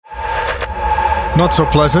Not so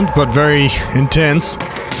pleasant, but very intense.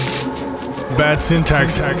 Bad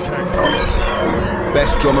Syntax.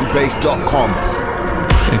 BestDrumAndBass.com.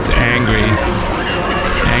 It's angry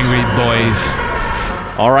boys.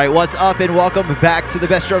 All right, what's up, and welcome back to the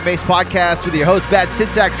Best Drum and Bass Podcast with your host, Bad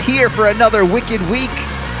Syntax, here for another wicked week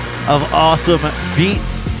of awesome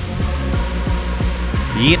beats.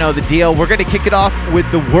 You know the deal. We're going to kick it off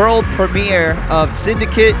with the world premiere of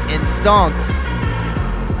Syndicate and Stonks.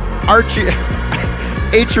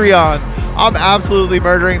 Atrion. I'm absolutely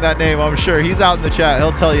murdering that name, I'm sure. He's out in the chat.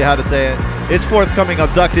 He'll tell you how to say it. It's forthcoming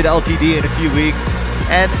Abducted LTD in a few weeks.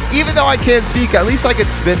 And even though I can't speak, at least I can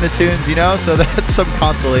spin the tunes, you know? So that's some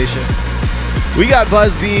consolation. We got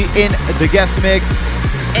Buzz B in the guest mix.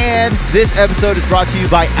 And this episode is brought to you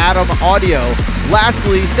by Atom Audio.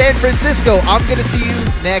 Lastly, San Francisco, I'm going to see you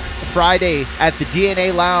next Friday at the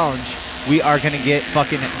DNA Lounge. We are going to get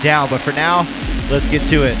fucking down. But for now, let's get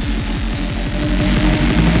to it.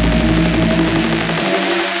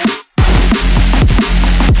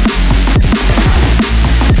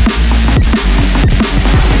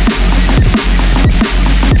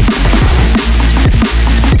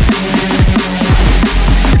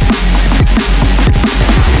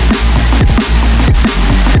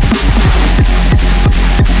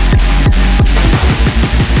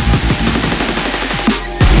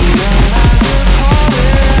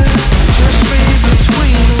 Just read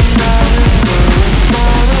between the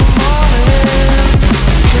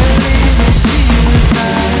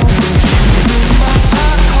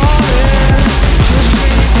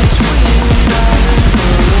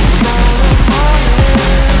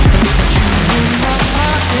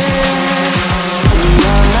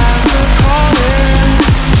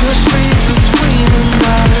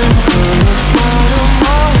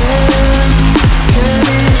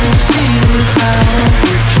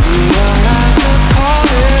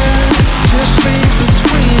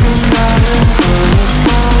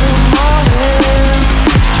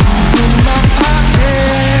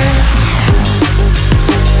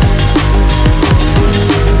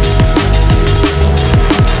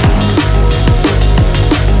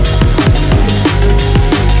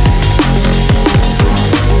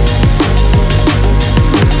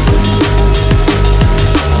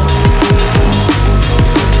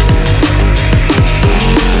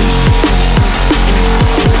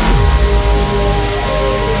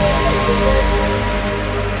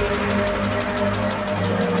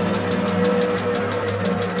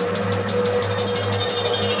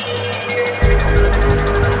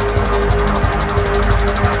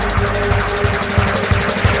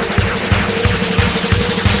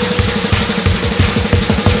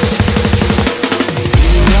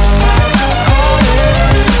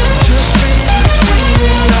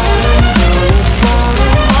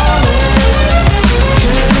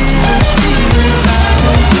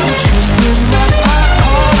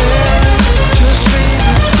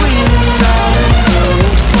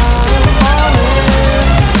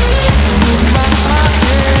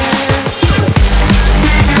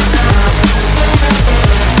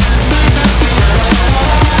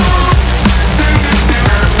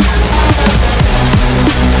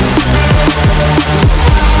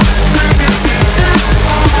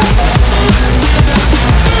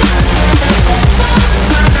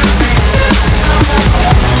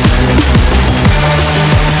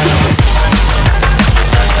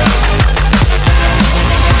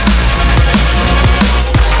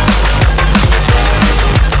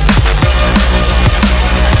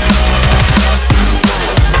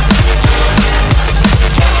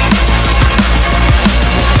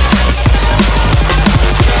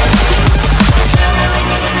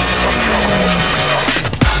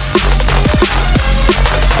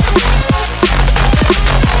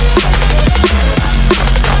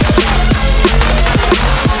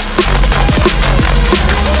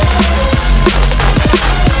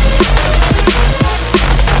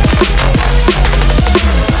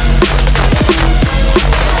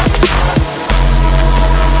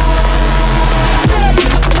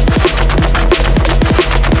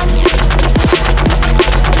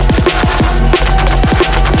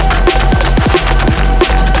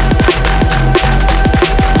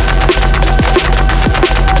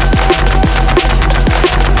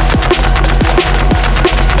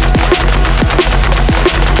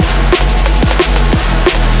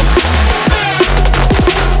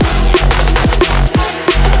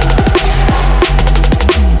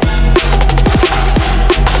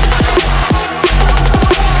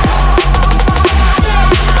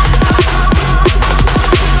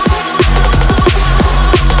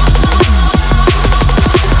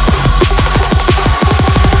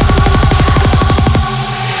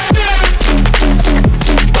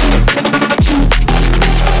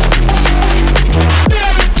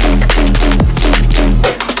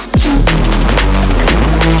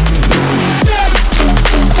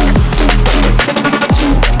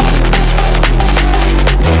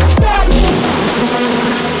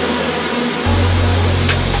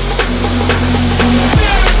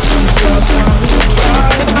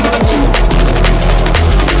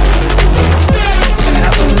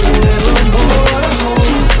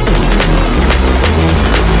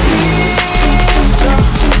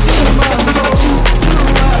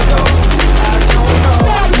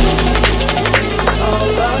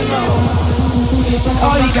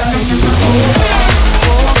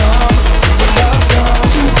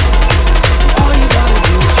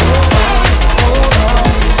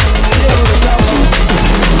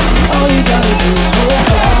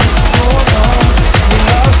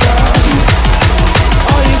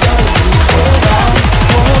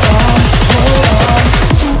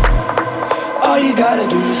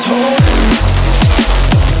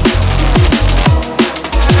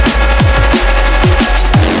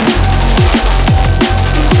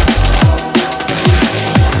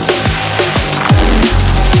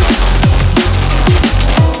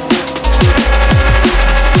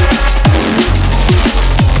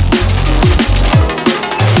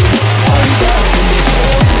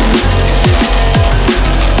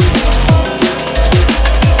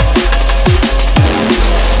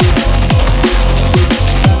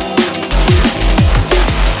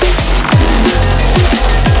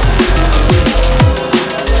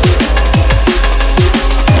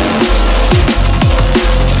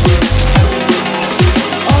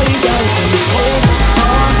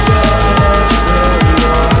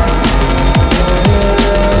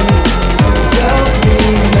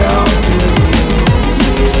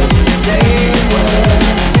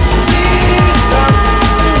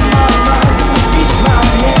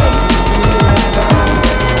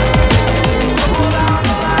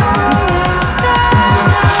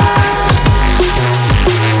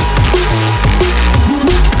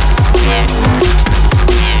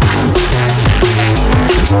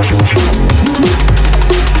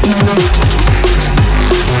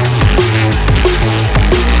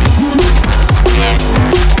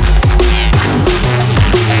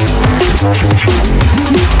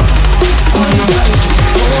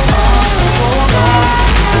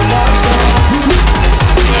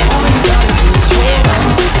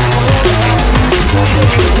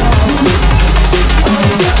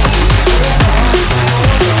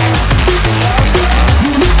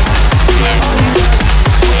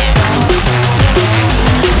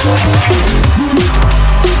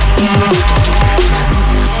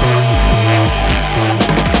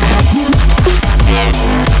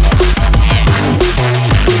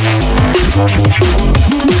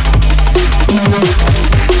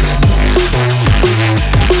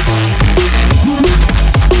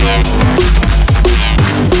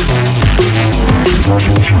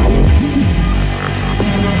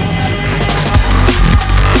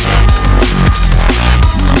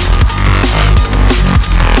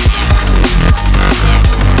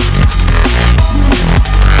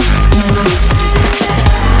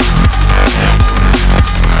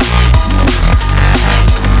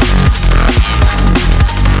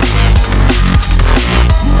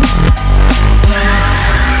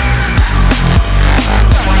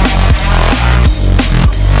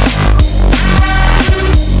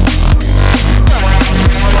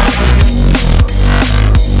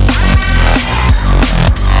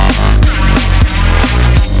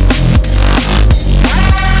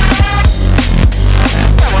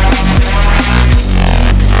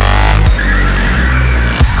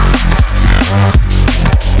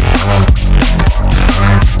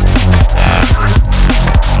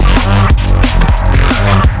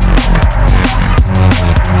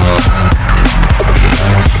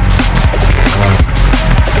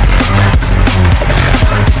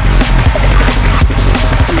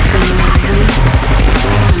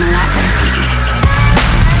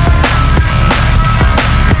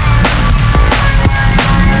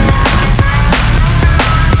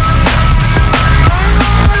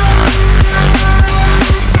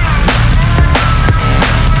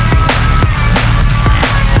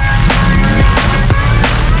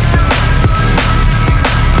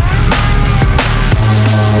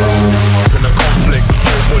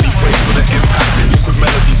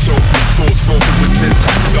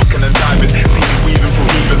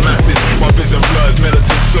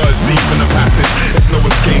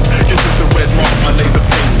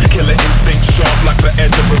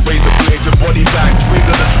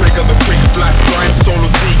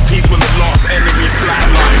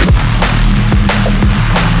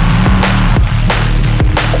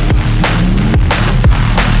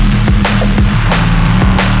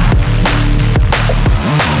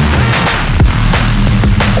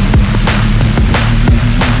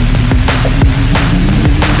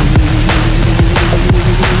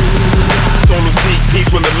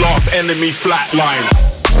enemy flatline.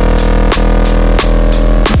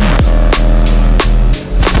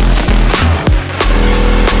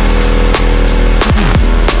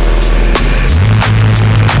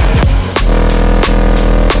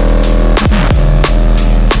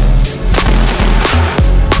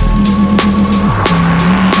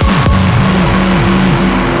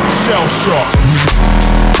 Shell shock.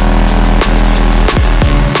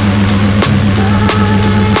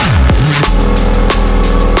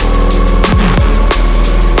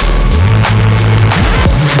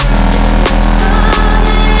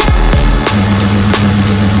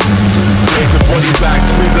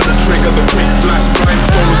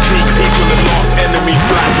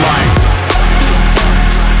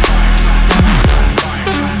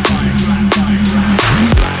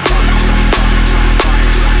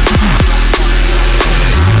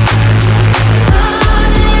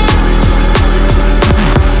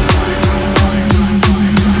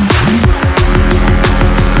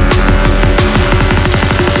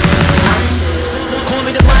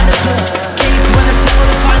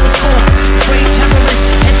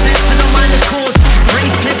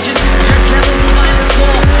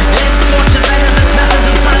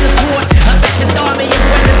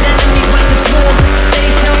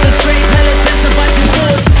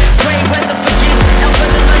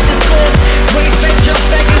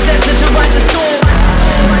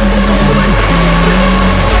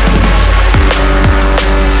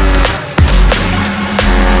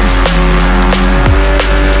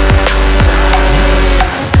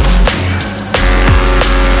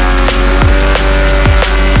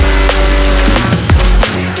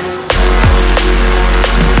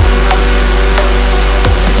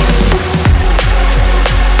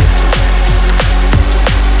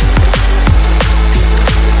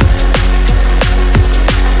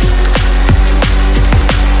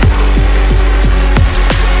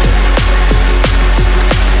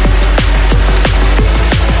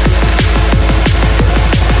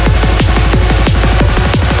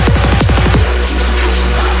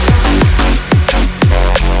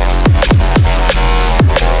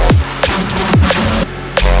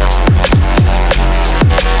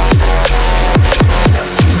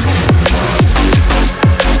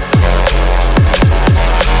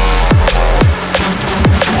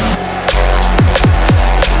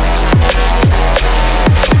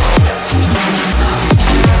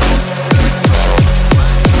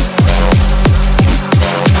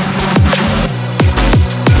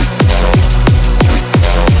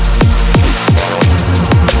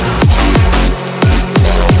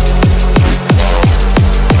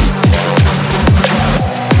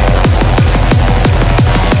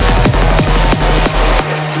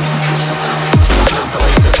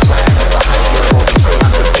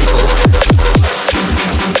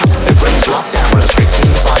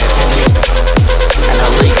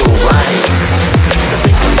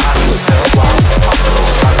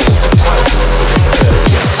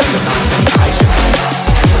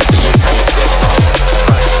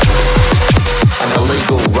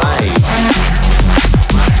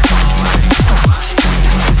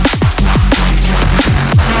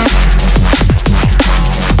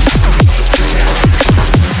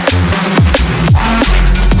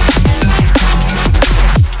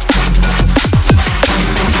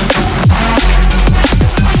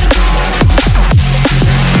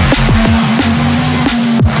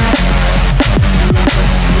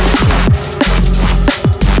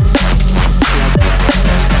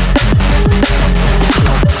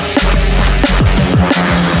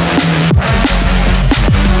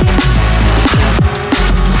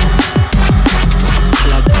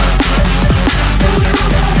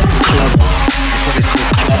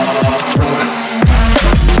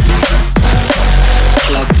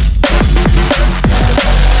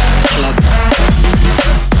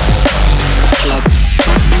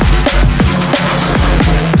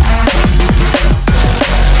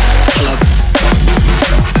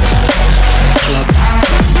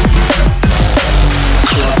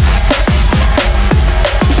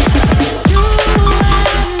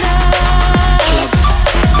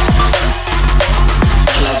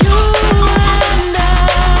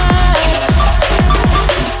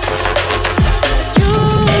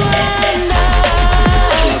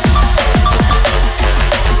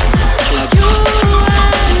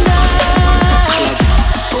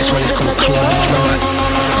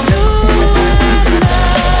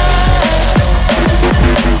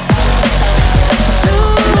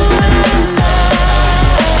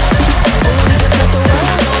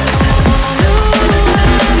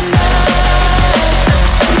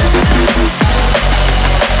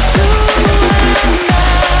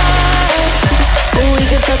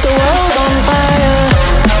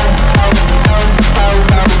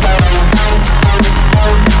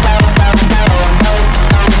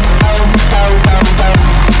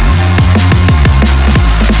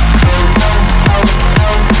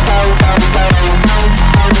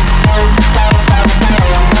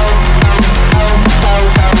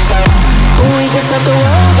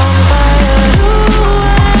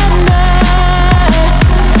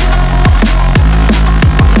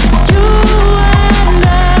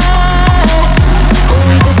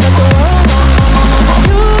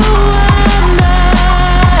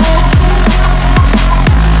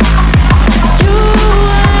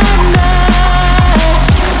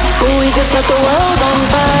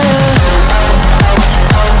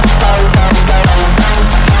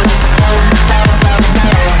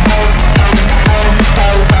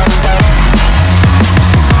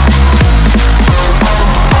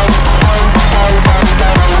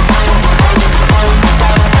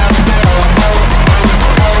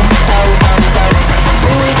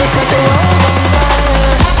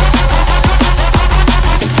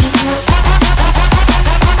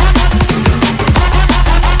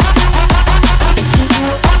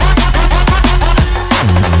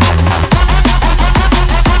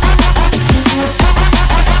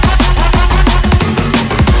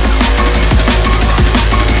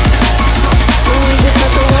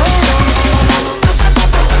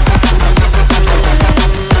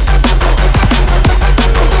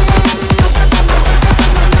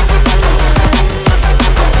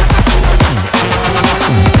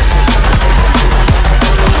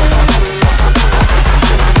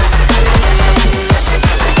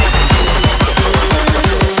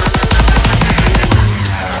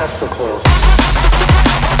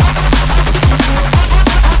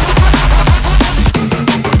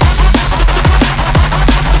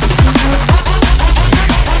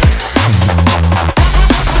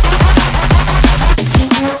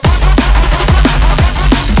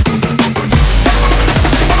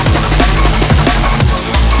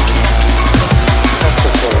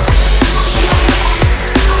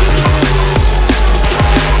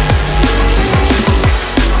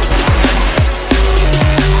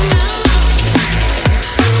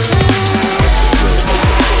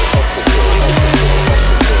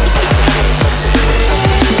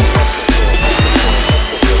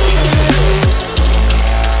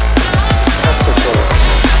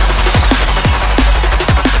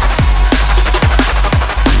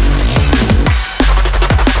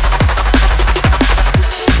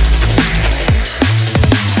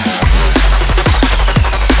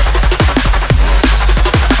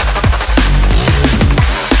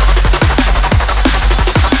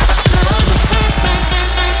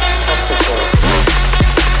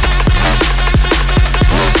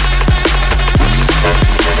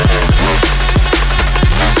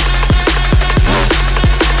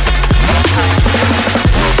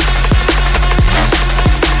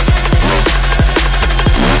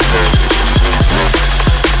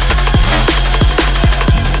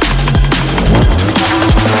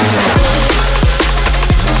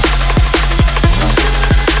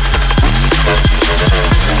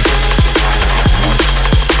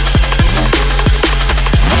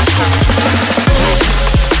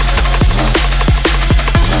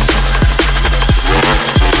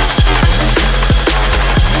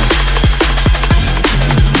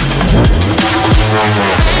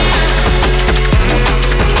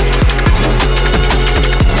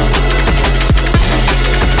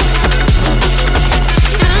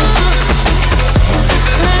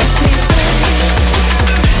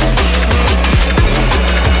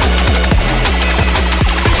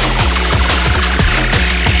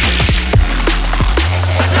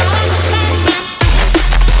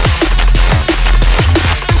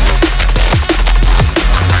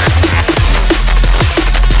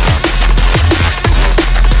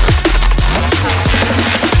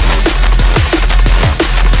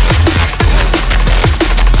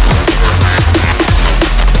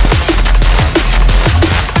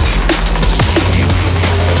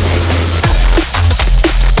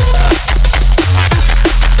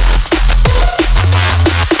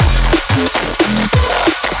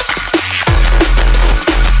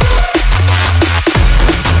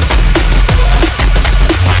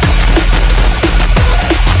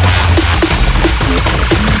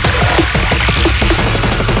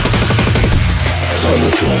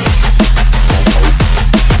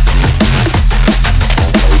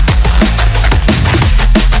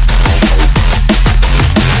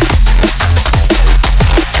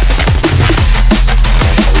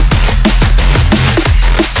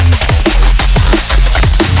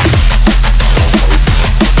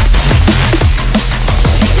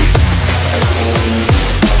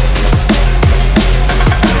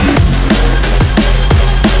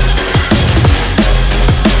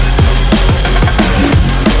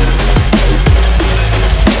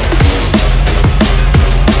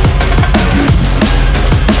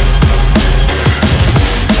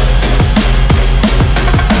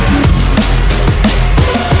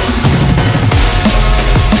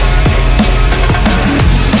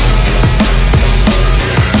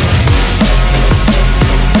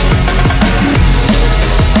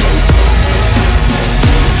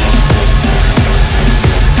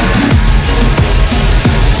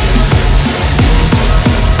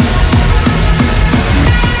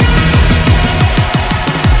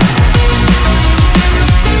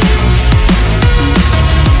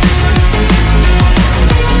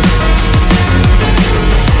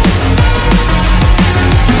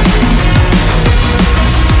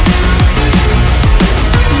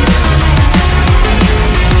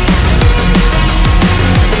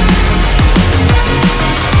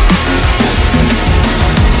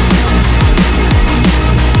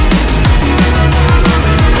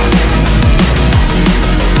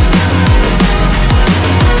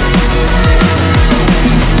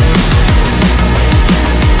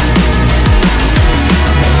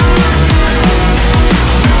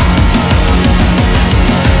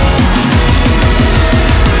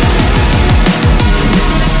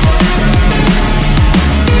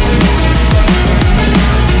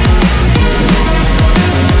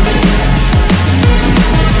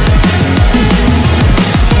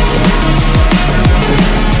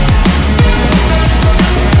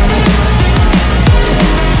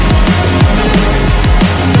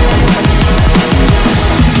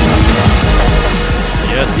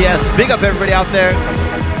 Yes, big up everybody out there.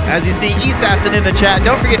 As you see, Assassin in the chat.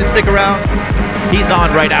 Don't forget to stick around. He's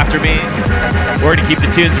on right after me. We're going to keep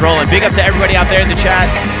the tunes rolling. Big up to everybody out there in the chat.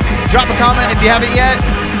 Drop a comment if you haven't yet.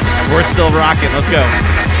 We're still rocking. Let's go.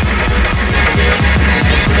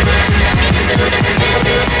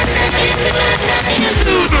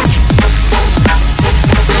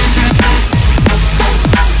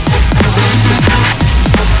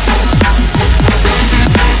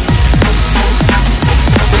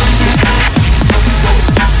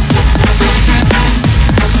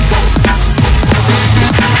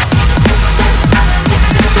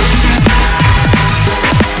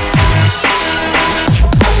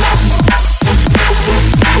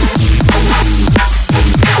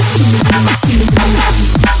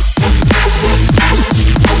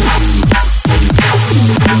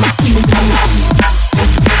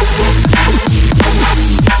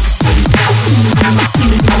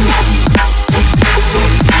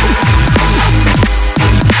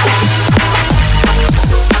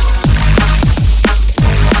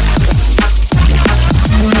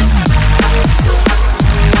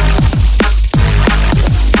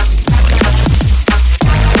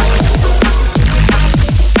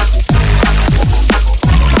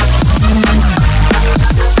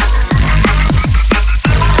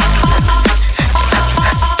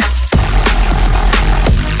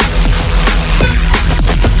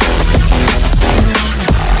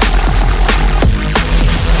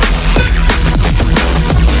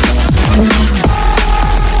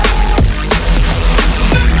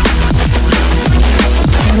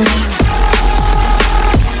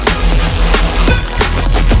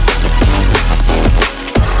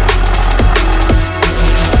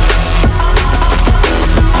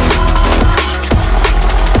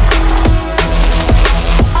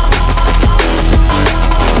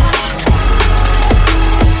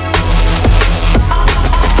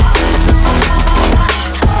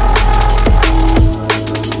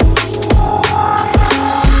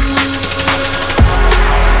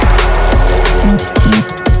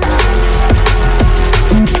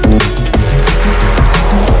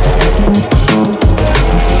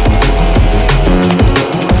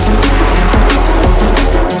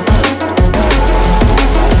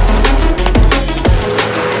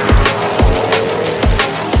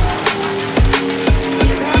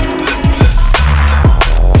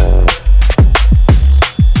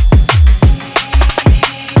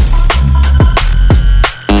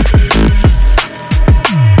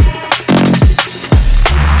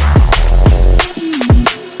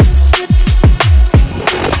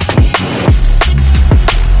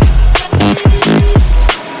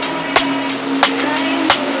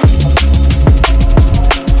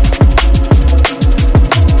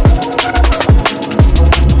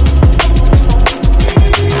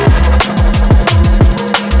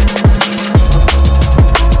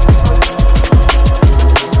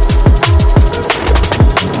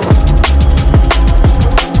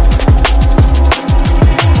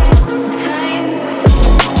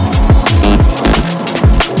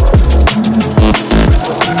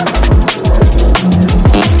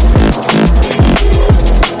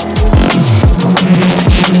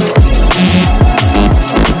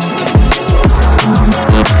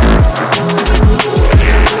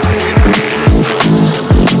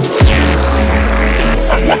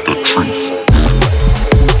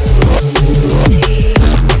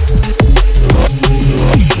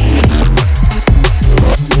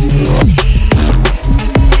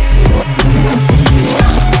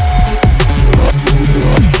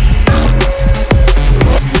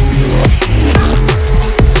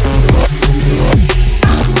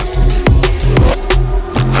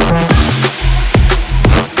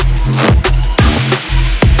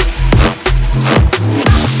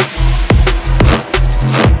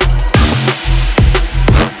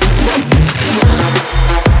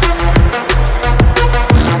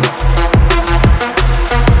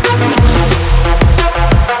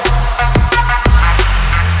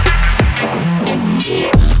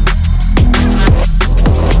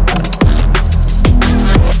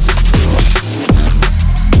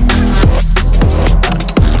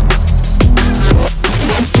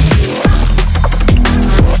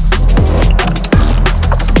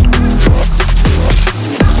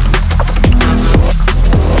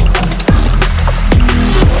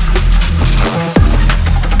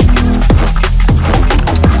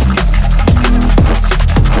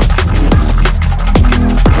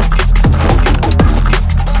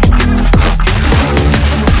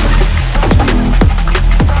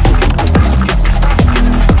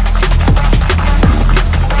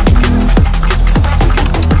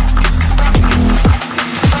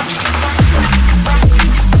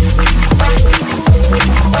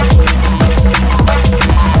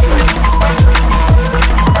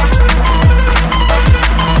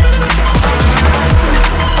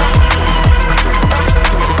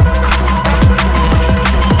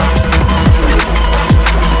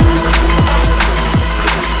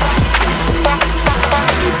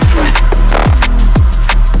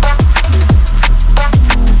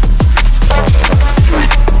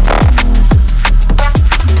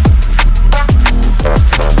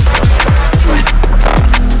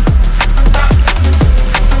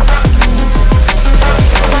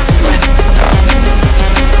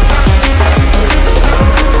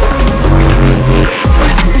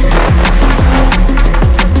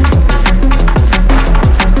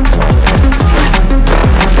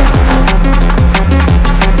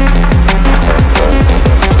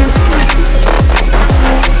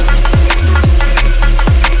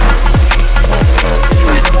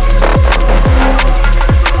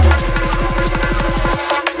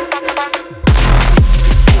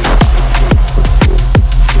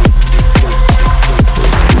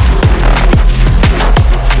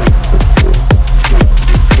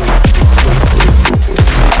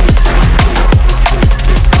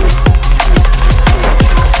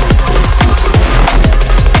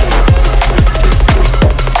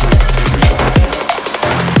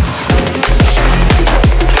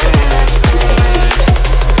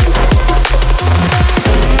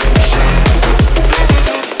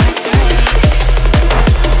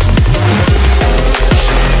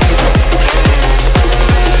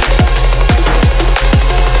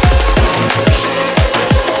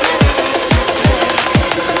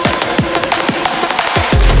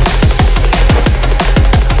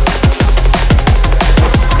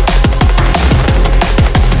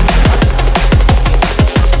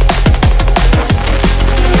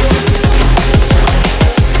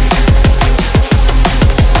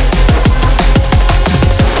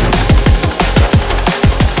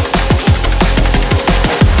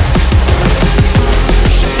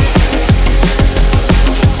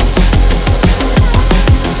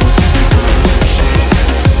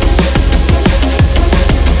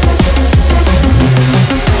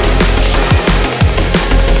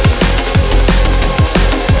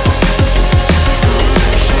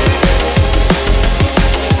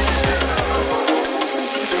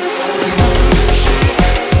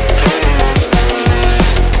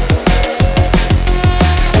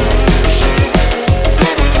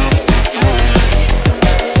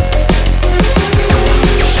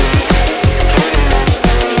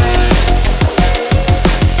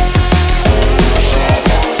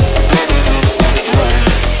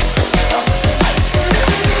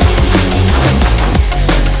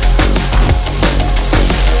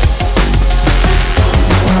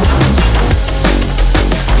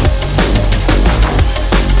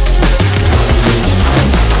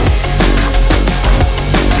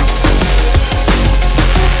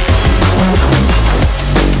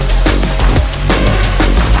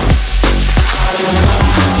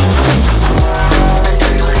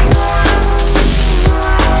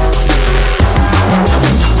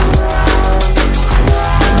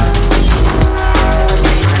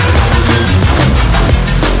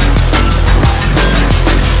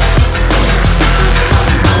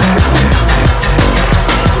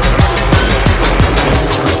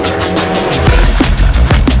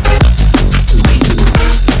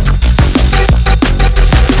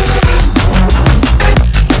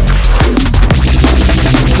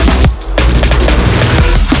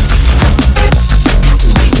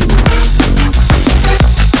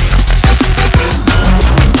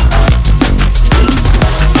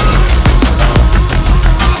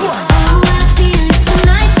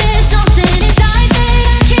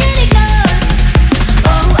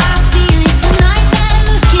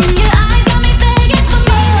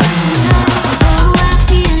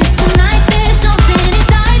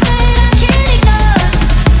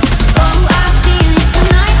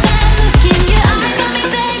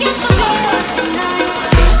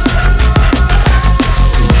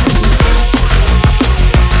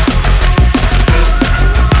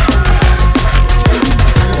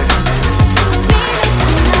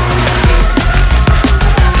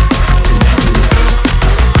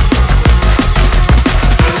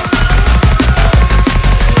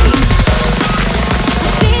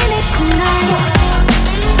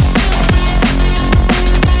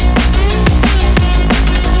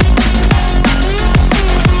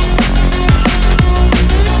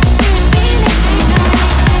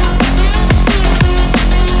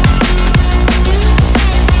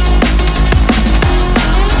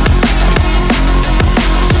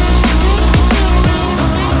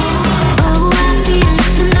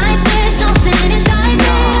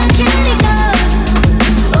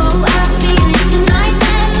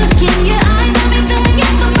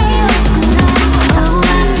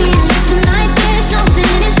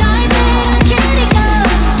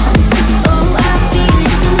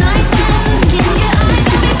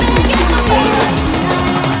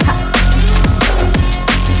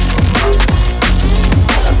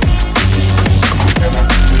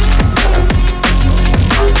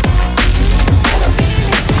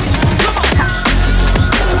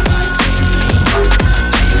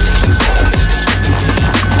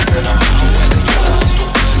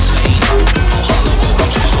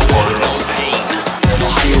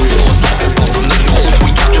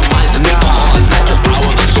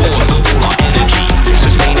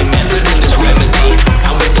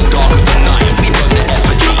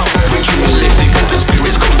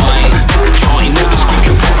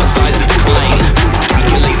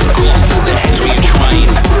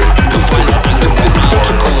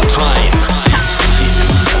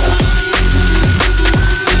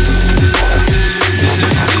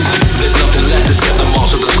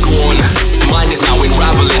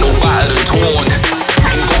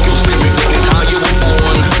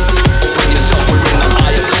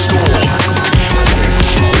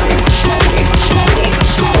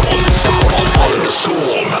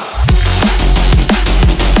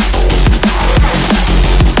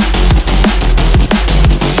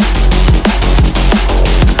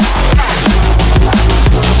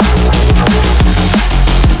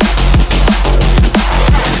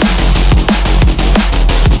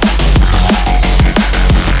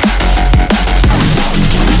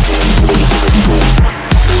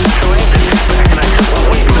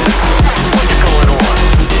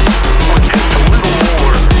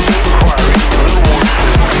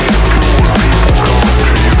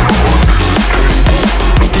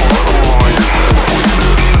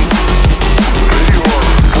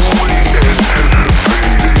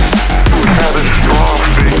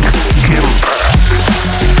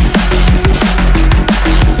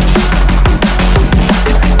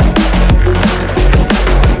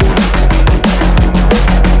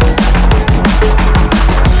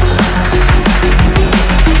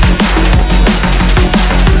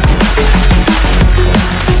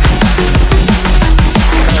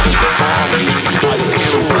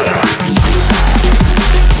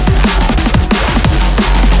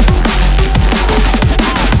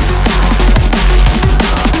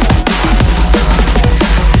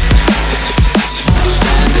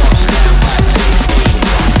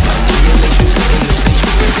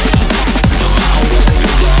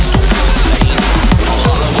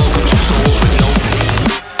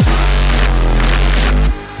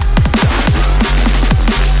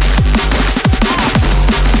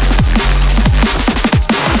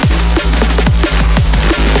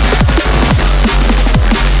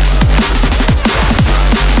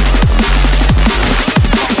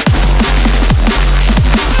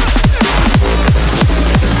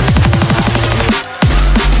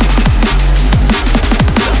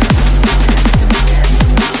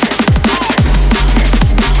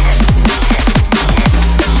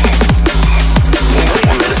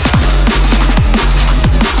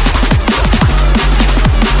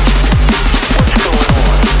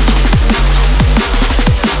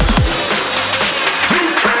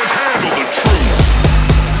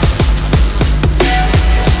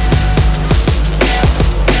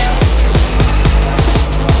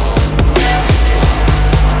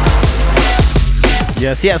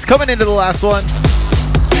 Yes. Coming into the last one.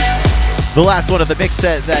 The last one of the mix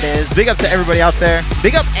set, that is. Big up to everybody out there.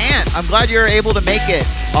 Big up, Ant. I'm glad you're able to make it.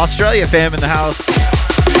 Australia fam in the house.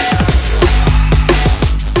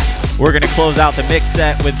 We're going to close out the mix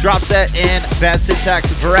set with Drop Set and Bad Syntax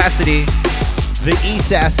Veracity. The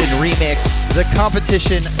Assassin remix. The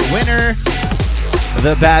competition winner.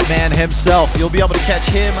 The bad man himself. You'll be able to catch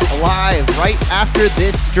him live right after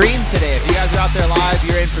this stream today. If you guys are out there live,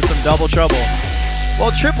 you're in for some double trouble. Well,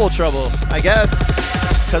 triple trouble, I guess.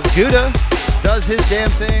 Because Gouda does his damn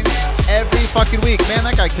thing every fucking week. Man,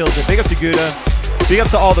 that guy kills it. Big up to Gouda. Big up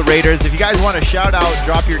to all the Raiders. If you guys want to shout out,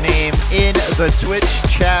 drop your name in the Twitch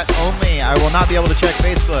chat only. I will not be able to check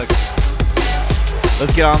Facebook.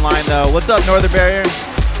 Let's get online, though. What's up, Northern Barrier?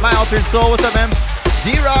 My Altered Soul. What's up, man?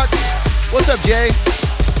 D-Rock. What's up, Jay?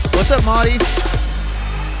 What's up, Marty?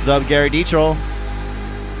 What's up, Gary D-Troll?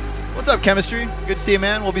 What's up, Chemistry? Good to see you,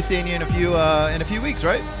 man. We'll be seeing you in a few weeks,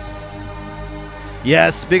 right?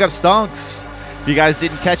 Yes, big up Stonks. If you guys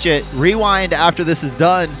didn't catch it, rewind after this is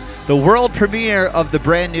done. The world premiere of the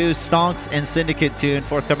brand new Stonks and Syndicate tune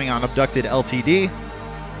forthcoming on Abducted LTD.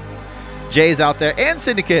 Jay's out there and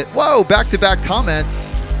Syndicate. Whoa, back-to-back comments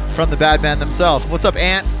from the bad man themselves. What's up,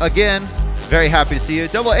 Ant? Again, very happy to see you.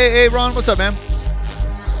 Double AA Ron, what's up, man?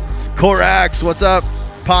 Corax, what's up?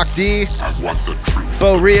 Pac D,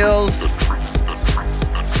 Faux Reels,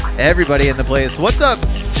 everybody in the place. What's up,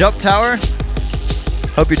 Jump Tower?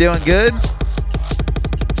 Hope you're doing good.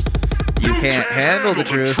 You can't handle the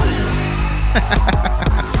truth.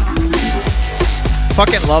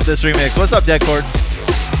 Fucking love this remix. What's up, Deadcord?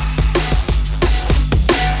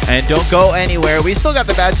 And don't go anywhere. We still got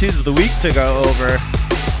the bad tunes of the week to go over.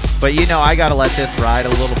 But you know I gotta let this ride a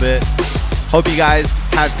little bit. Hope you guys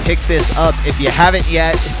have picked this up. If you haven't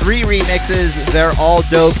yet, 3 remixes. They're all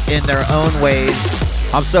dope in their own ways.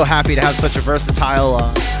 I'm so happy to have such a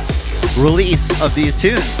versatile release of these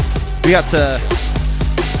tunes. We got to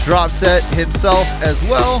Drop Set himself as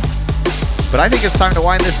well. But I think it's time to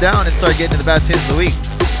wind this down and start getting to the bad tunes of the week.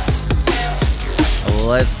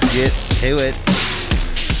 Let's get to it.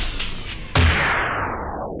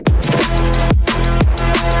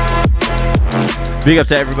 Big up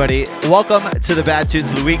to everybody. Welcome to the Bad Tunes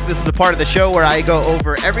of the Week. This is the part of the show where I go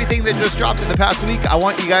over everything that just dropped in the past week. I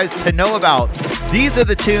want you guys to know about. These are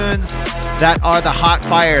the tunes that are the hot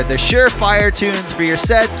fire, the surefire tunes for your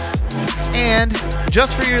sets and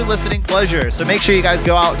just for your listening pleasure. So make sure you guys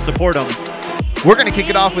go out and support them. We're going to kick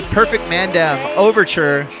it off with Perfect Mandem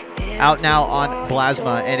Overture, out now on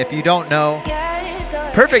Blasma. And if you don't know,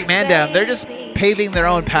 Perfect Mandem, they're just paving their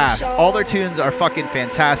own path. All their tunes are fucking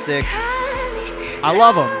fantastic. I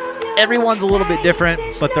love them. Everyone's a little bit different,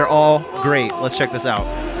 but they're all great. Let's check this out.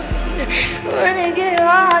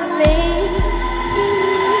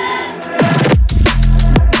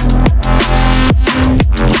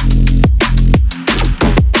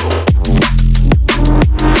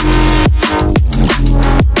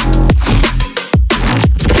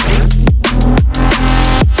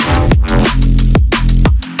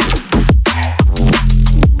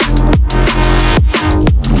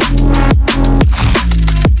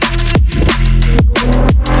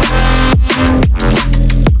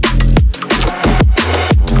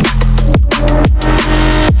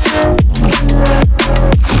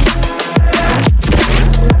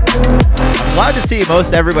 To see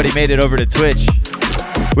most everybody made it over to Twitch.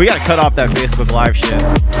 We gotta cut off that Facebook Live shit.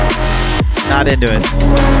 Not into it.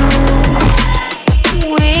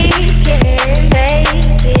 We can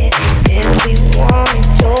make it if we want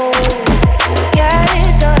to.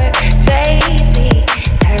 Together, baby,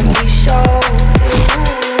 and we show you.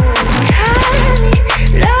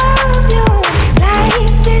 I love you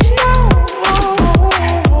like there's no.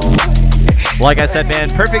 Like I said, man,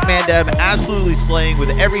 Perfect Mandem absolutely slaying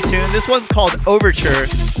with every tune. This one's called Overture,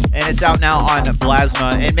 and it's out now on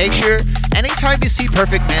Blasma. And make sure, anytime you see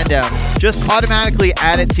Perfect Mandem, just automatically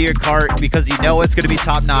add it to your cart because you know it's going to be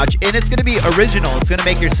top notch and it's going to be original. It's going to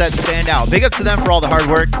make your set stand out. Big up to them for all the hard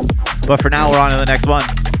work. But for now, we're on to the next one.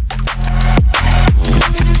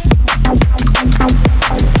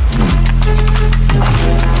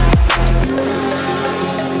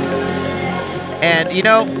 And you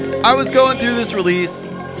know, I was going through this release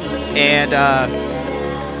and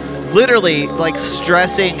literally like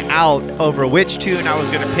stressing out over which tune I was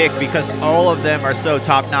going to pick because all of them are so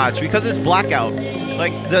top notch because it's Blackout.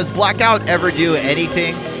 Like, does Blackout ever do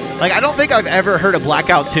anything? Like, I don't think I've ever heard a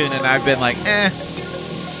Blackout tune and I've been like, eh.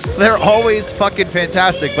 They're always fucking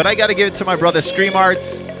fantastic. But I got to give it to my brother Scream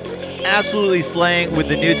Arts. Absolutely slaying with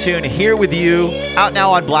the new tune Here With You. Out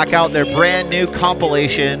now on Blackout, their brand new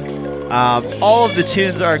compilation. All of the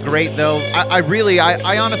tunes are great, though.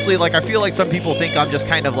 I honestly, like, I feel like some people think I'm just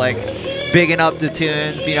kind of like bigging up the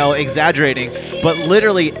tunes, you know, exaggerating. But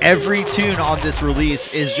literally every tune on this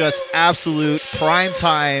release is just absolute prime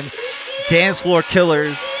time dance floor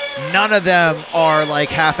killers. None of them are like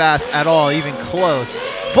half-assed at all, even close.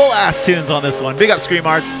 Full-ass tunes on this one. Big up Scream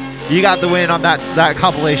Arts. You got the win on that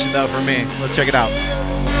compilation, though, for me. Let's check it out.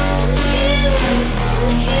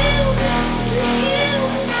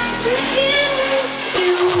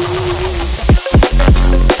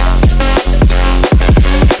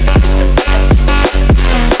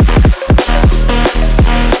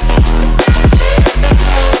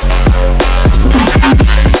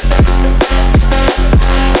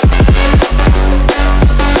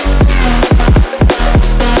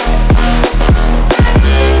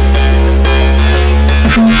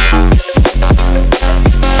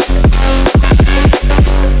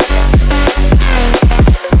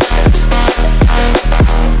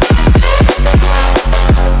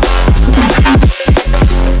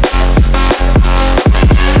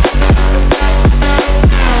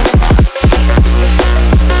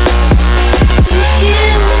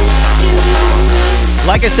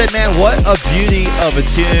 Like I said, man, what a beauty of a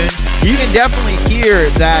tune. You can definitely hear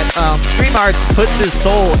that Scream Arts puts his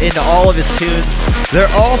soul into all of his tunes.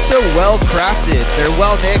 They're also well crafted. They're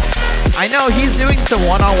well mixed. I know he's doing some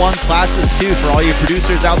one-on-one classes too for all you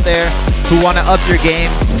producers out there who want to up your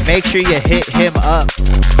game. Make sure you hit him up.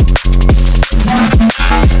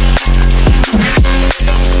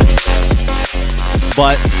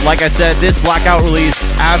 But like I said, this Blackout release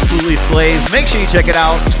absolutely slays. Make sure you check it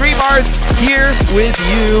out. Scream Arts here with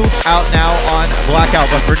you, out now on Blackout.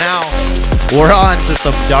 But for now, we're on to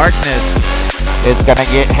some darkness. It's gonna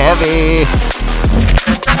get heavy.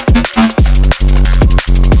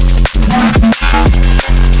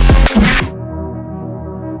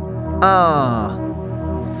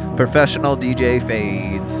 Professional DJ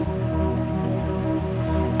fades.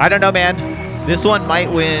 I don't know, man. This one might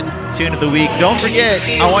win Tune of the Week. Don't forget,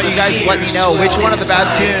 I want you guys to let me know which one of the bad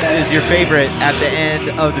tunes is your favorite at the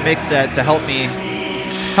end of the mix set to help me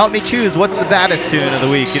choose what's the baddest tune of the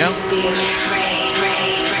week, you know?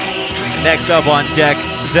 Next up on deck,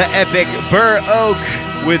 the epic Burr Oak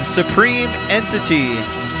with Supreme Entity.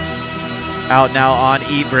 Out now on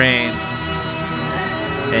Eat Brain.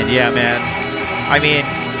 And yeah, man, I mean,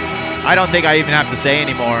 I don't think I even have to say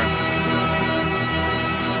anymore.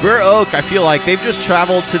 Burr Oak, I feel like they've just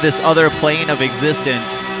traveled to this other plane of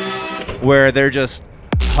existence where they're just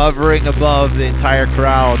hovering above the entire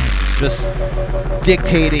crowd, just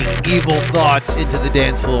dictating evil thoughts into the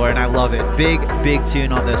dance floor, and I love it. Big, big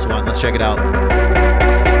tune on this one. Let's check it out.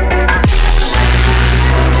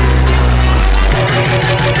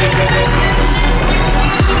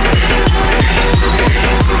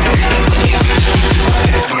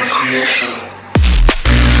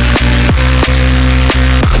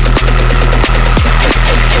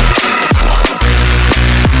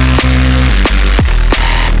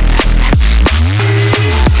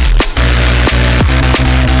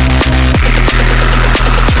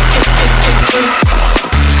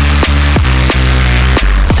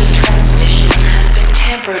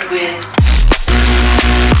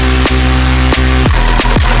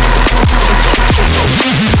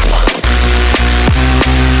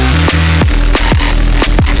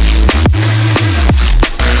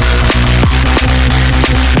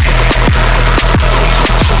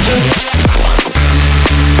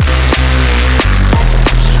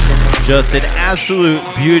 Just an absolute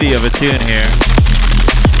beauty of a tune here.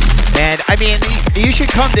 And I mean, you should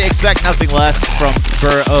come to expect nothing less from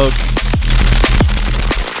Burr Oak.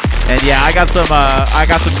 And yeah, I got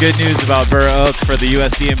some good news about Burr Oak for the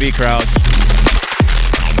USDMB crowd.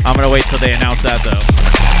 I'm gonna wait till they announce that though.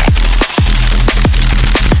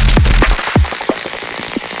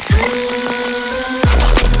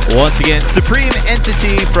 Once again, Supreme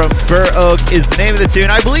Entity from Burr Oak is the name of the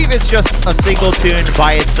tune. I believe it's just a single tune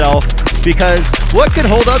by itself, because what could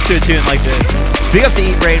hold up to a tune like this? Big up to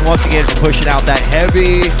Eat Brain once again for pushing out that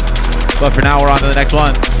heavy. But for now, we're on to the next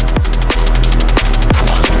one.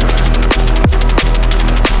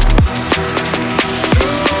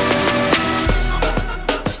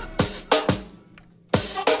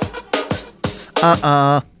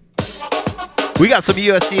 We got some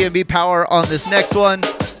USDMB power on this next one.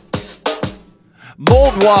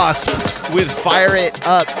 Mold Wasp with Fire It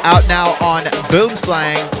Up, out now on Boom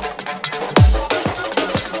Slang.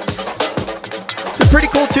 It's a pretty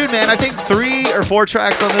cool tune, man. I think 3 or 4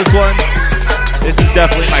 tracks on this one. This is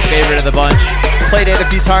definitely my favorite of the bunch. Played it a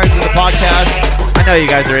few times in the podcast. I know you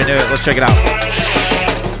guys are into it. Let's check it out.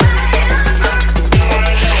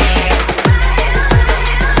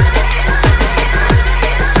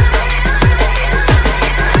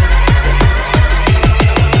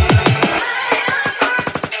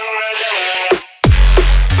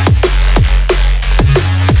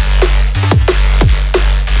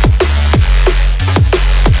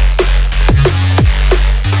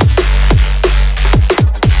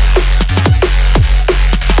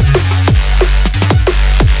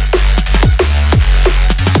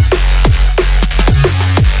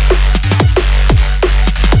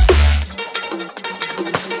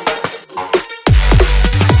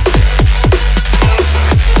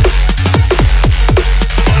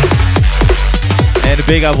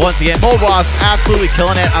 Big up once again. Mold Wasp absolutely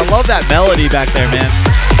killing it. I love that melody back there, man.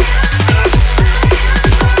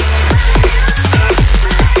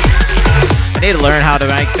 I need to learn how to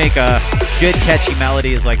make a good catchy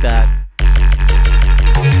melodies like that.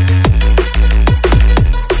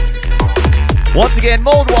 Once again,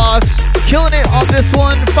 Mold Wasp killing it on this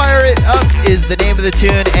one. Fire It Up is the name of the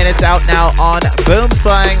tune, and it's out now on Boom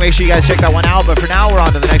Slang. Make sure you guys check that one out. But for now, we're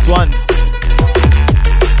on to the next one.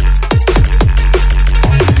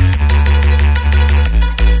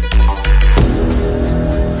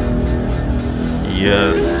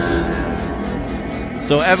 Yes.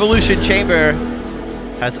 So Evolution Chamber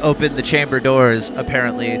has opened the chamber doors,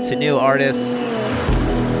 apparently, to new artists.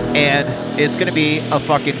 And it's going to be a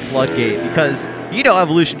fucking floodgate because, you know,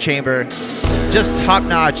 Evolution Chamber, just top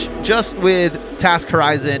notch, just with Task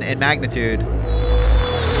Horizon and Magnitude.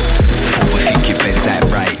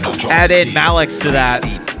 Add in Malex to that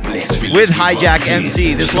with Hijack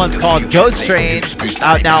MC. This one's called Ghost Train,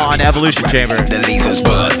 out now on Evolution Chamber.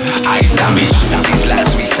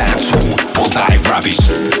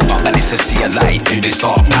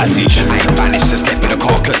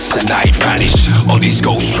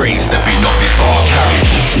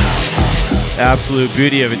 Absolute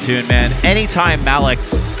beauty of a tune, man. Anytime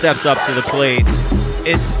Malex steps up to the plate,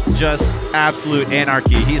 it's just absolute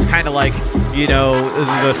anarchy. He's kind of like, you know,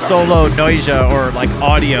 the solo Noisia or like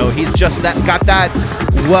audio. He's just got that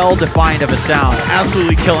well-defined of a sound.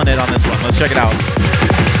 Absolutely killing it on this one. Let's check it out.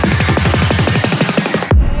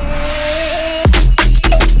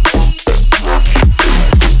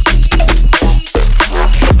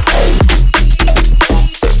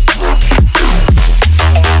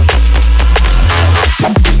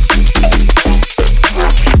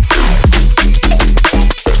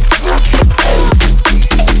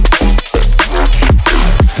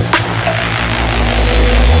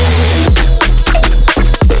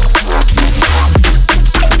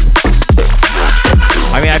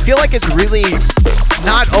 I feel like it's really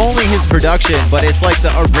not only his production, but it's like the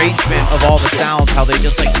arrangement of all the sounds, how they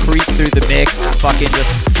just like creep through the mix and fucking just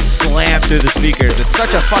slam through the speakers. It's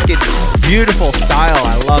such a fucking beautiful style.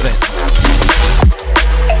 I love it.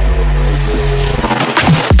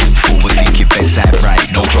 Forward thinking, best act right,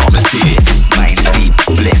 no dramas here. Minds deep,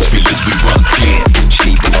 blessed feelings we run clear.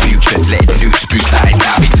 Shape the future, let news boost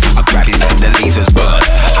dynamics. I grab it, see the lasers burn.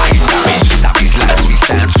 I savage lads, we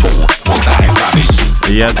stand tall, won't die rubbish.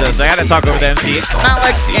 Yes, I gotta talk over the MC.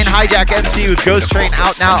 Malex and Hijack MC with Ghost Train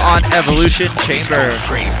out now on Evolution Chamber.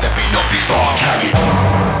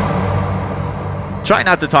 Try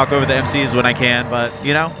not to talk over the MCs when I can, but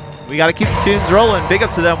you know, we gotta keep the tunes rolling. Big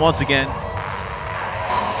up to them once again.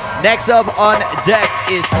 Next up on deck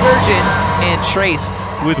is Surgeons and Traced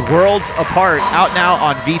with Worlds Apart out now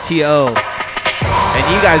on VTO.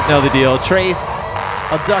 And you guys know the deal. Traced,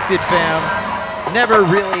 abducted fam, never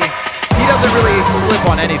really... He doesn't really slip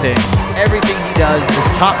on anything. Everything he does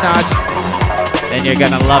is top notch, and you're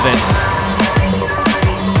gonna love it.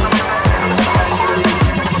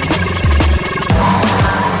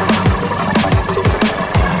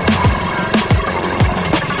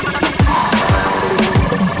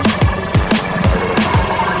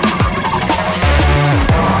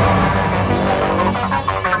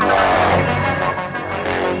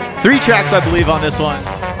 Three tracks, I believe, on this one.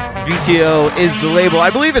 VTO is the label.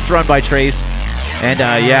 I believe it's run by Traced. And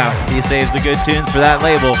yeah, he saves the good tunes for that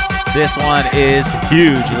label. This one is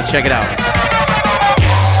huge. Let's check it out.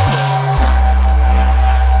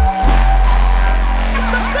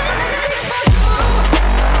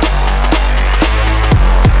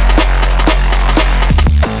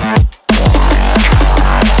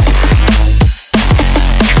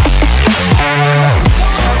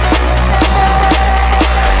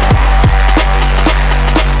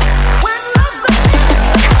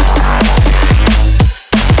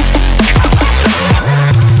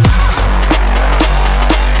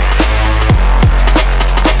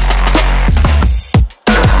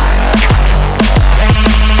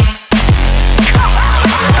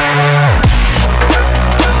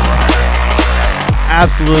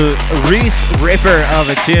 Absolute Reese Ripper of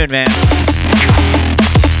a tune, man.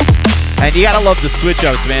 And you gotta love the switch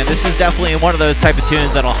ups, man. This is definitely one of those type of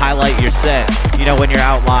tunes that'll highlight your set, you know, when you're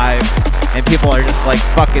out live and people are just like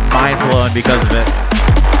fucking mind blown because of it.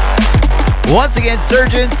 Once again,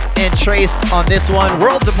 Surgeons and Traced on this one.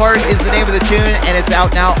 Worlds Apart is the name of the tune, and it's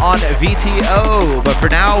out now on VTO. But for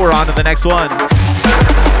now, we're on to the next one.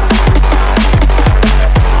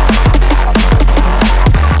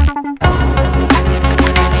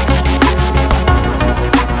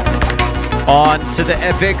 On to the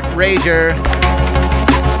Epic Rager.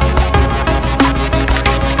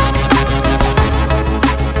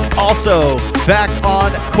 Also, back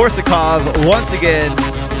on Korsakov once again.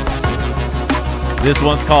 This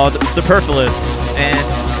one's called Superfluous. And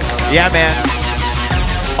yeah, man.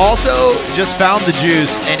 Also, just found the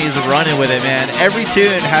juice and he's running with it, man. Every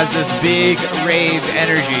tune has this big rave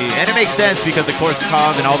energy. And it makes sense because of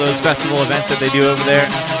Korsakov and all those festival events that they do over there.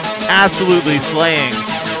 Absolutely slaying.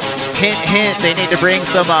 Hint, hint, they need to bring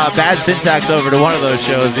some bad syntax over to one of those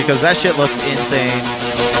shows because that shit looks insane.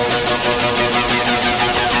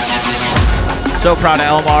 So proud of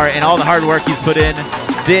Elmar and all the hard work he's put in.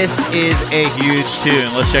 This is a huge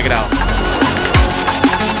tune. Let's check it out.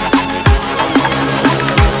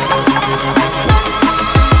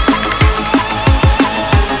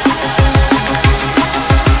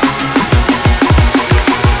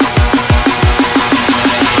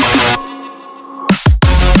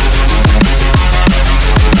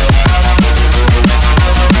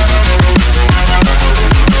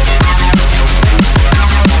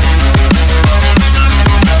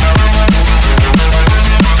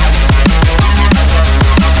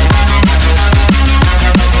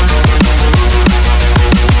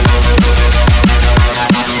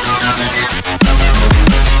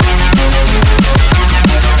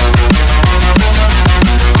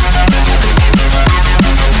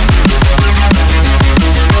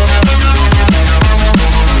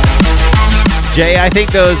 Jay, I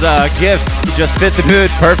think those gifts just fit the mood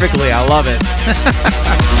perfectly. I love it.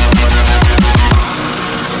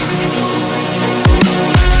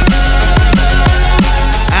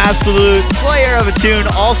 Absolute slayer of a tune.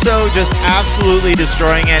 Also just absolutely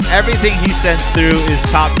destroying it. Everything he sends through is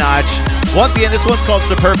top notch. Once again, this one's called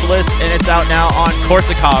Superfluous and it's out now on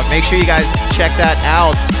Korsakov. Make sure you guys check that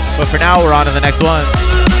out. But for now, we're on to the next one.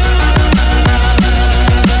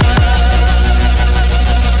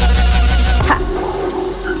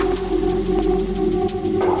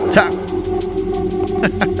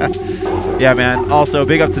 Yeah, man. Also,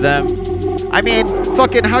 big up to them. I mean,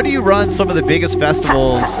 fucking, how do you run some of the biggest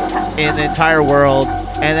festivals in the entire world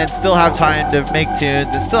and then still have time to make tunes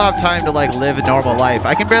and still have time to, like, live a normal life?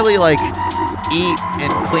 I can barely, like, eat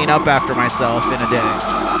and clean up after myself in a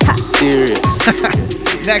day. Serious.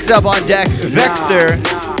 Next up on deck, Vexter,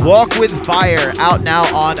 Walk with Fire, out now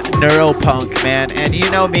on Neuropunk, man. And you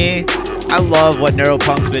know me, I love what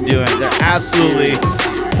Neuropunk's been doing. They're absolutely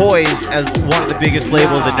poised as one of the biggest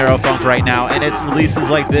labels in Neurofunk right now, and it's releases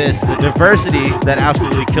like this, the diversity that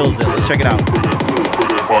absolutely kills it. Let's check it out.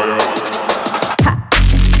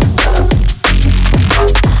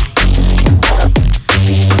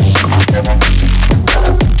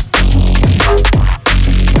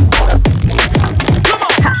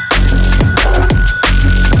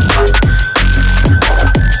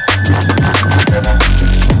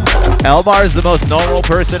 Elmar is the most normal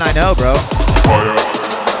person I know, bro.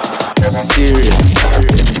 Serious.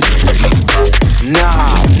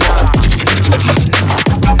 Nah.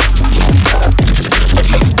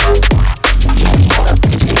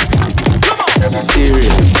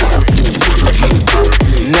 Serious.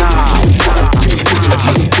 Nah.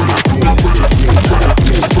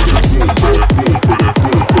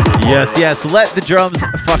 Yes, yes, let the drums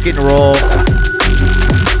fucking roll.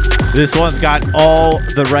 This one's got all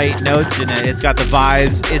the right notes in it. It's got the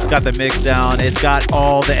vibes, it's got the mix down, it's got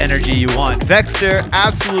all the energy you want. Vexter,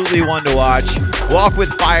 absolutely one to watch. Walk with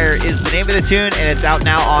Fire is the name of the tune, and it's out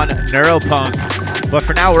now on Neuropunk. But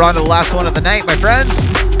for now, we're on to the last one of the night, my friends.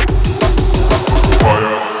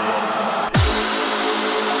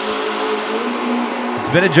 It's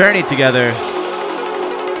been a journey together.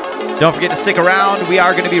 Don't forget to stick around. We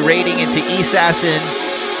are going to be raiding into Assassin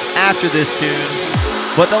after this tune.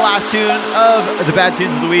 But the last tune of the Bad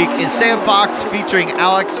Tunes of the Week is Sam Fox featuring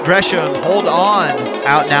Alex Gresham, Hold On,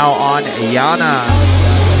 out now on Yana.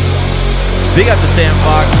 Big up to Sam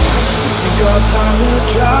Fox. Take our time to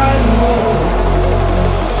try the road,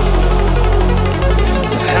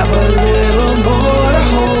 to have a little more to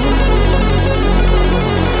hold.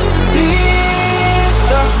 These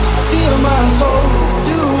thoughts steal my soul.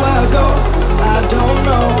 Do I go? I don't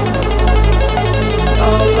know.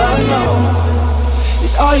 All I know,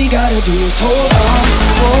 all you gotta do is hold on,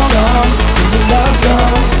 till the love's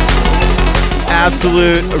gone.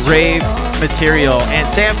 Absolute rave material. And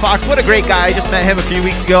Sam Fox, what a great guy. I just met him a few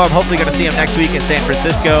weeks ago. I'm hopefully going to see him next week in San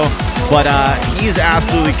Francisco. But he's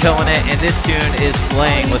absolutely killing it, and this tune is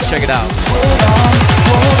slaying. Let's check it out. Hold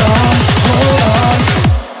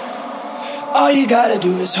on. All you gotta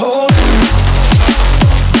do is hold on.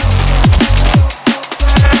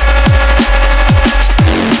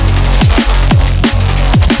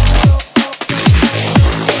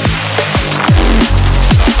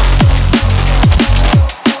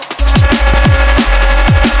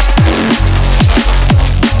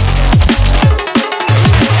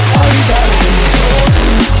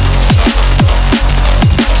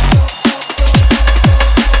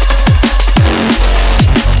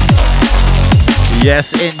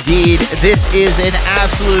 Yes, indeed. This is an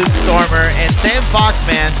absolute stormer. And Sam Fox,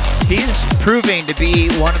 man, he's proving to be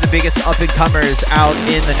one of the biggest up-and-comers out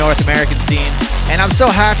in the North American scene. And I'm so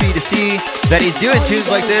happy to see that he's doing tunes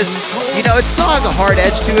like this. You know, it still has a hard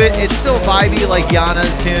edge to it. It's still vibey like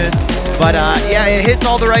Yana's tunes. But yeah, it hits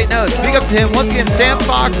all the right notes. Big up to him. Once again, Sam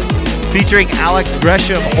Fox featuring Alex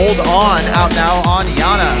Gresham. Hold On, out now on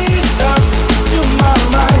Yana.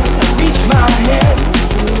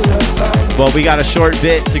 Well, we got a short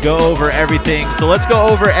bit to go over everything. So let's go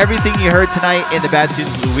over everything you heard tonight in the Bad Tunes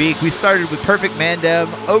of the Week. We started with Perfect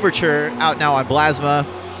Mandem Overture, out now on Blasma.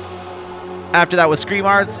 After that was Scream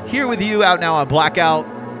Arts, Here With You, out now on Blackout.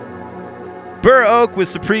 Burr Oak with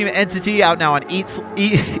Supreme Entity, out now on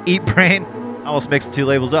Eat Brain. I almost mixed the two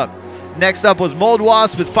labels up. Next up was Mold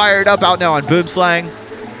Wasp with Fired Up, out now on Boomslang.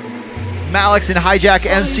 Malix and Hijack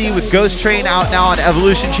MC with Ghost Train, out now on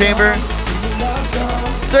Evolution Chamber.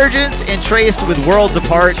 Surgeons and Traced with Worlds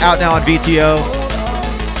Apart, out now on VTO.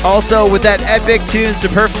 Also with that epic tune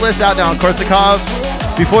Superfluous, out now on Korsakov.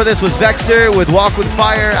 Before this was Vexter with Walk With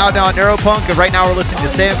Fire, out now on Neuropunk. And right now we're listening to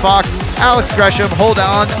Sam Fox, Alex Gresham, Hold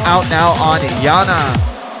On, out now on Yana.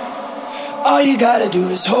 All you gotta do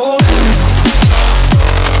is hold.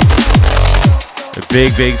 A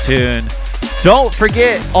big, big tune. Don't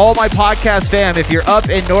forget, all my podcast fam, if you're up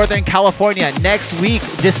in Northern California, next week,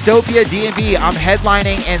 Dystopia D&B, I'm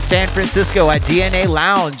headlining in San Francisco at DNA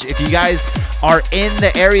Lounge. If you guys are in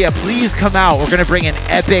the area, please come out. We're going to bring an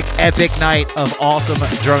epic, epic night of awesome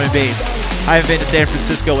drum and bass. I haven't been to San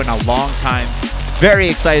Francisco in a long time. Very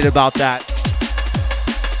excited about that.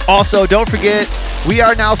 Also, don't forget, we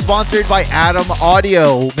are now sponsored by Atom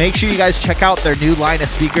Audio. Make sure you guys check out their new line of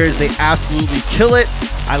speakers. They absolutely kill it.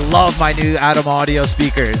 I love my new Atom Audio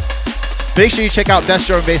speakers. Make sure you check out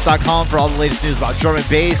bestdrumandbass.com for all the latest news about drum and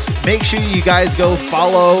bass. Make sure you guys go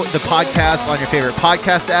follow the podcast on your favorite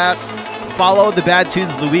podcast app. Follow the Bad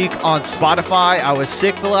Tunes of the Week on Spotify. I was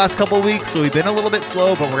sick the last couple of weeks, so we've been a little bit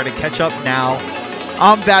slow, but we're going to catch up now.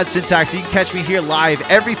 I'm Bad Syntax. You can catch me here live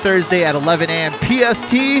every Thursday at 11 a.m.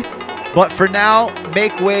 PST. But for now,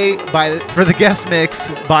 make way for the guest mix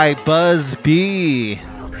by Buzz B.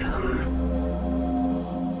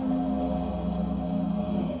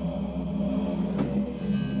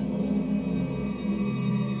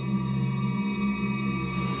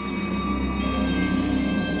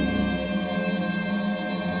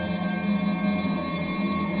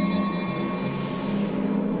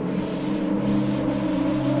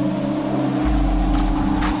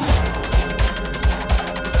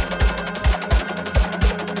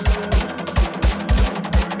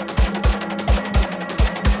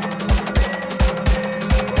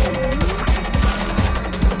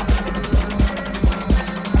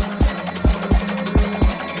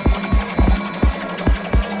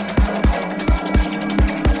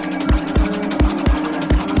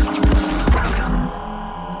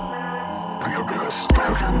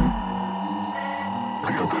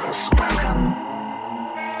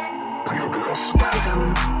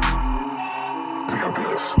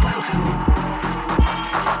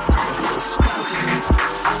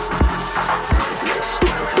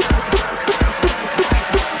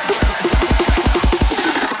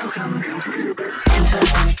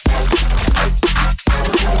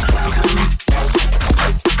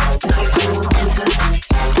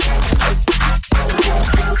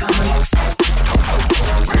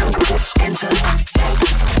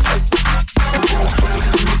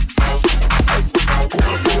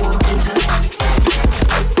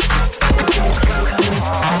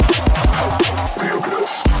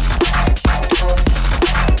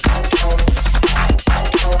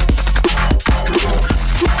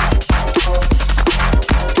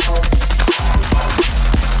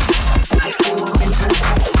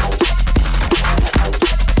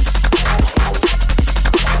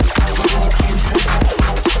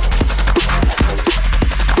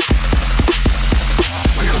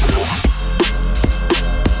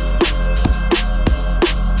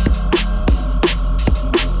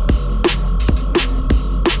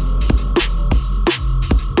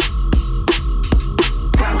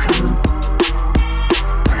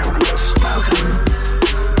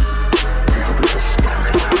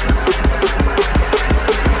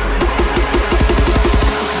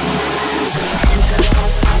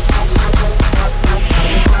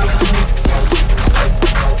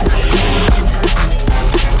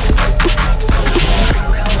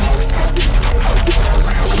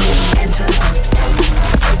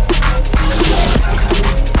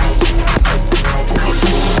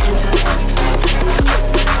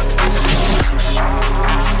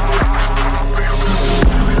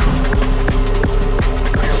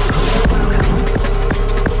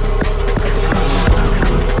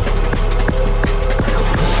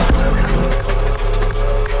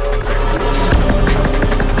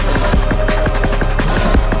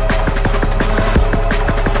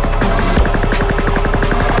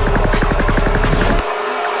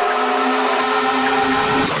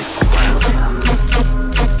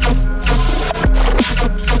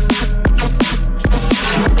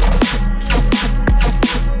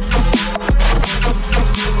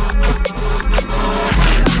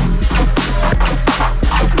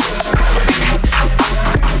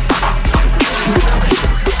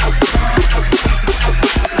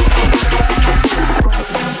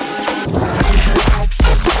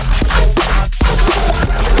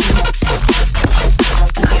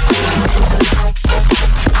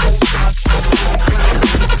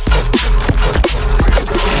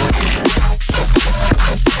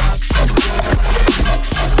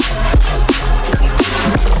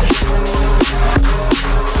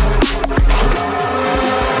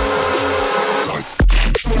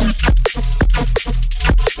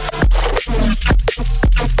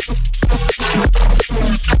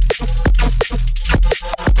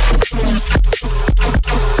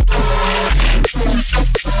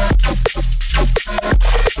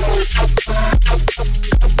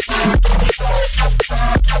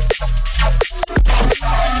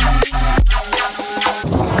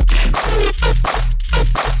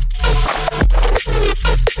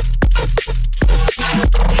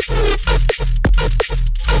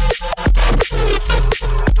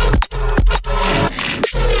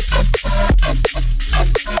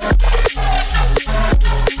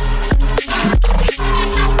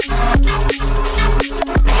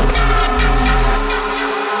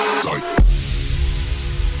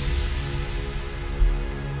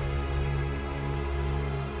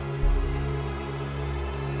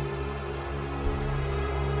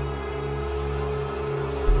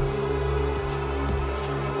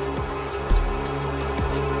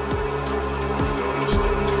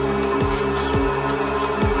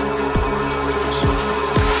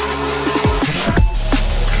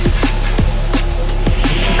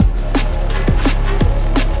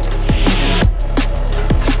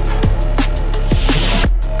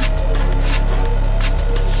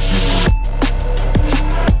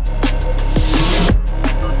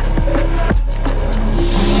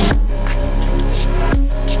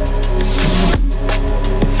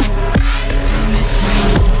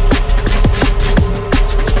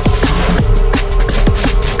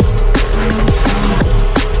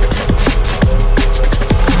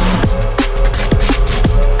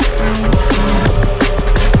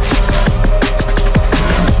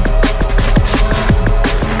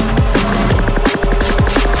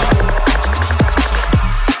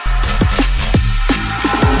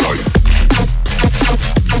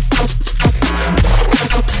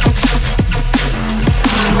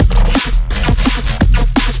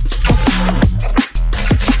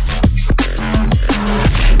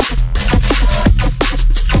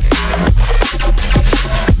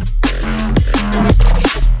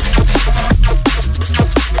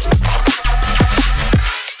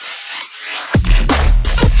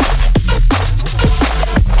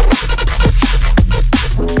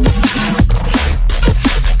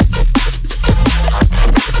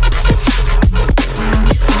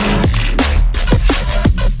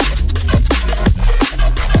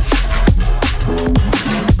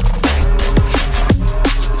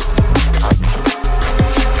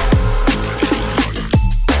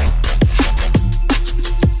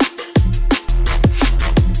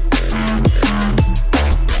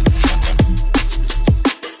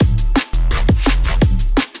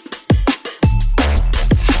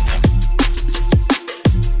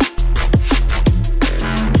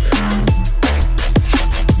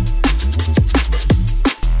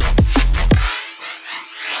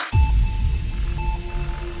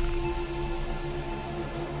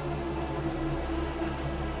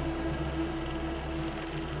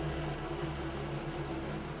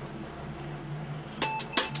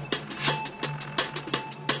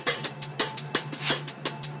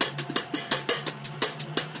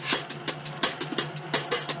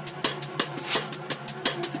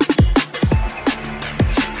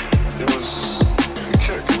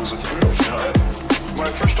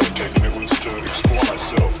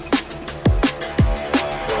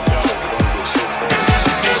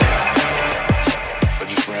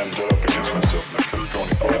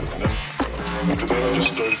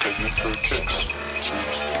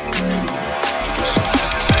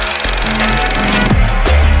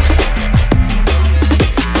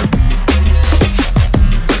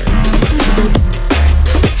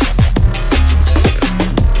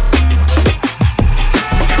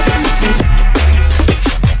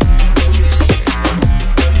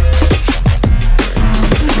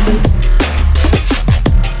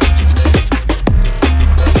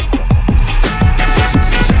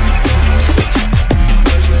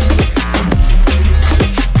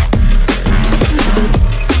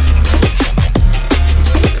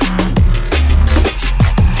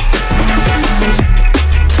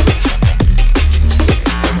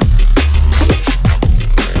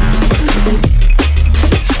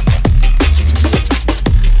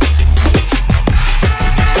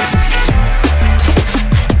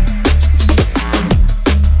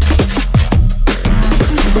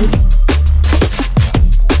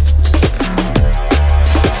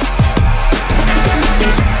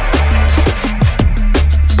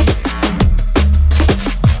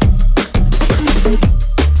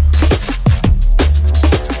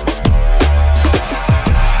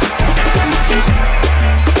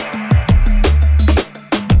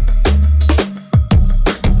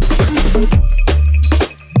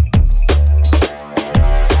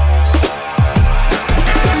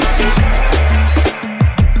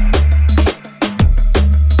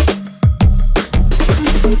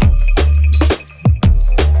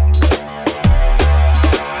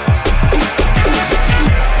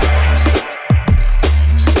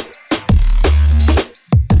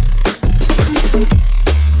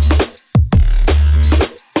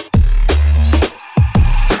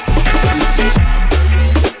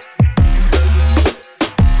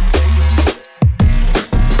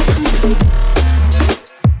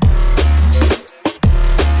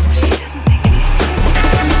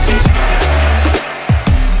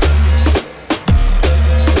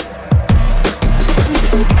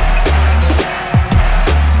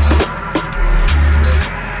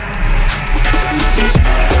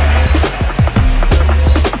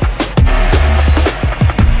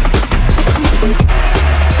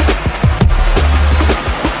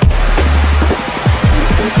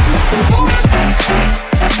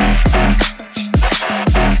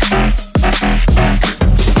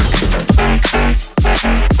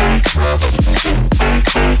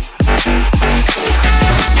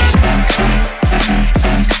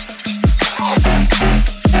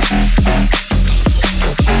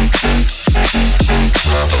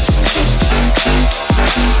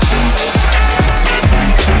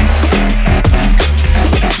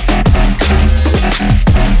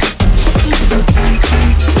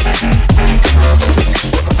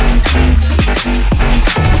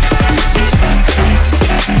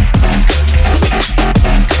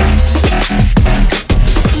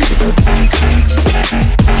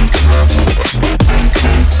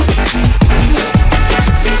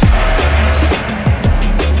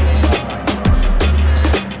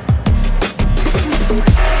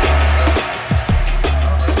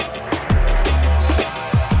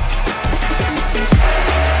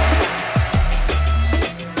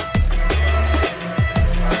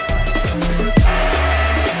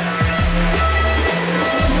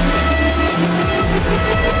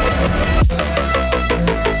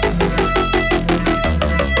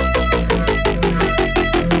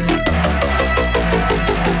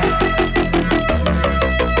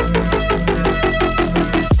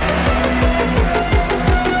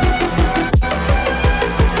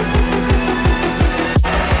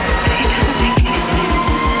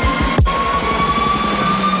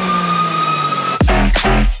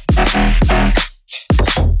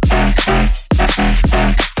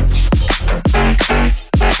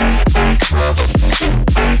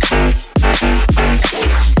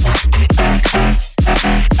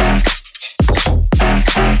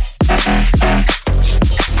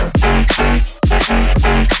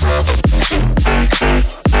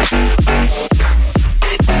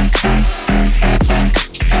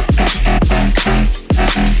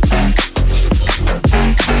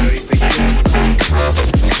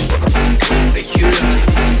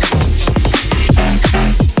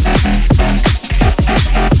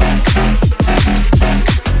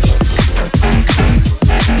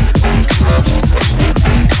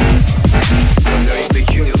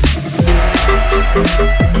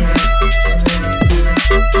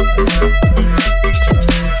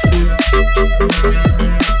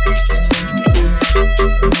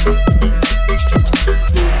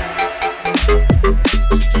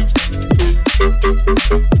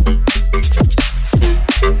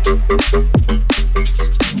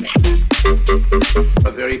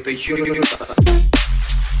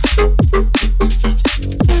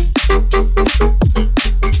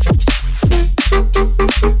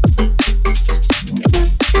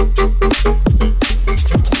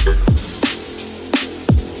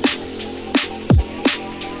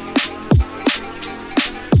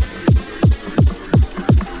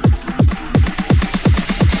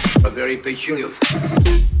 Very peculiar.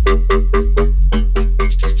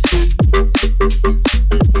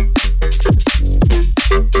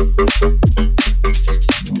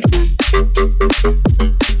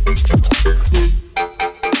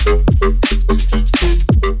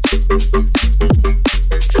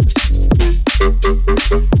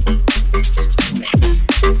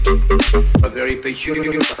 A very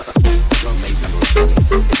peculiar.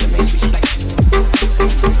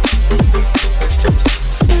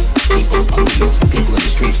 People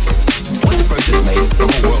in the street. Once a person is made, the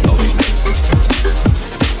whole world knows he's made.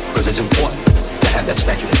 Because it's important to have that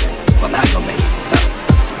statue there. Well, now you're made. Now,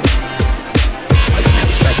 I demand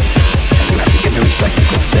respect. And you have to give me respect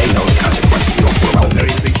because they know the consequences. You don't fool around.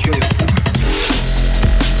 Very peculiar.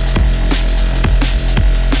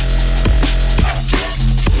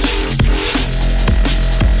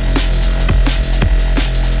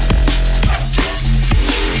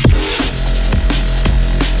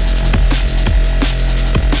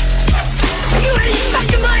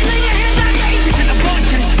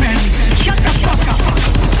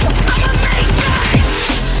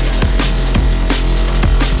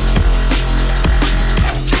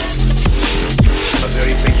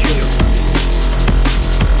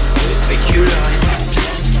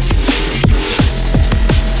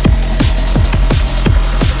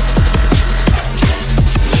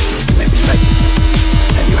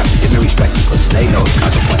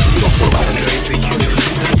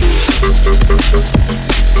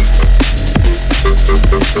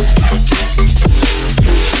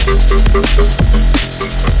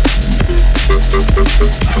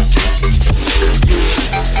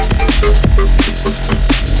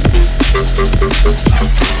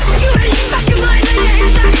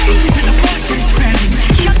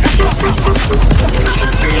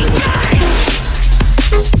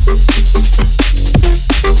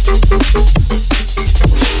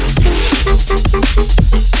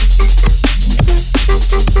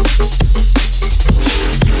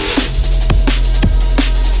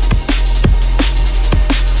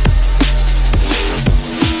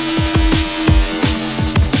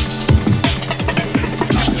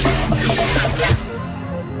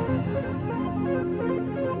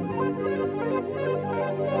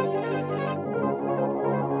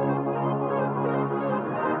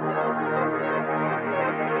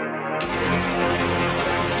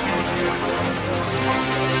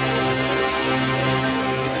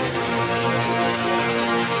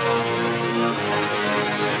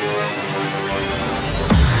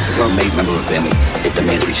 Well-made member of family, it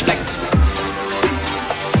demands respect.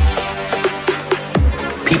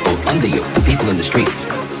 People under you, the people in the street.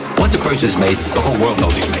 Once a person is made, the whole world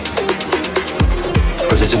knows he's made.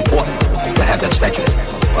 Because it's important to have that statue.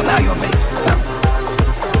 Well, now you're made. Now,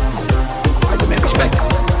 I demand respect.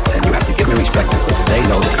 And you have to give me respect because they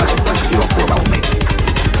know the consequences. You don't fool around with me.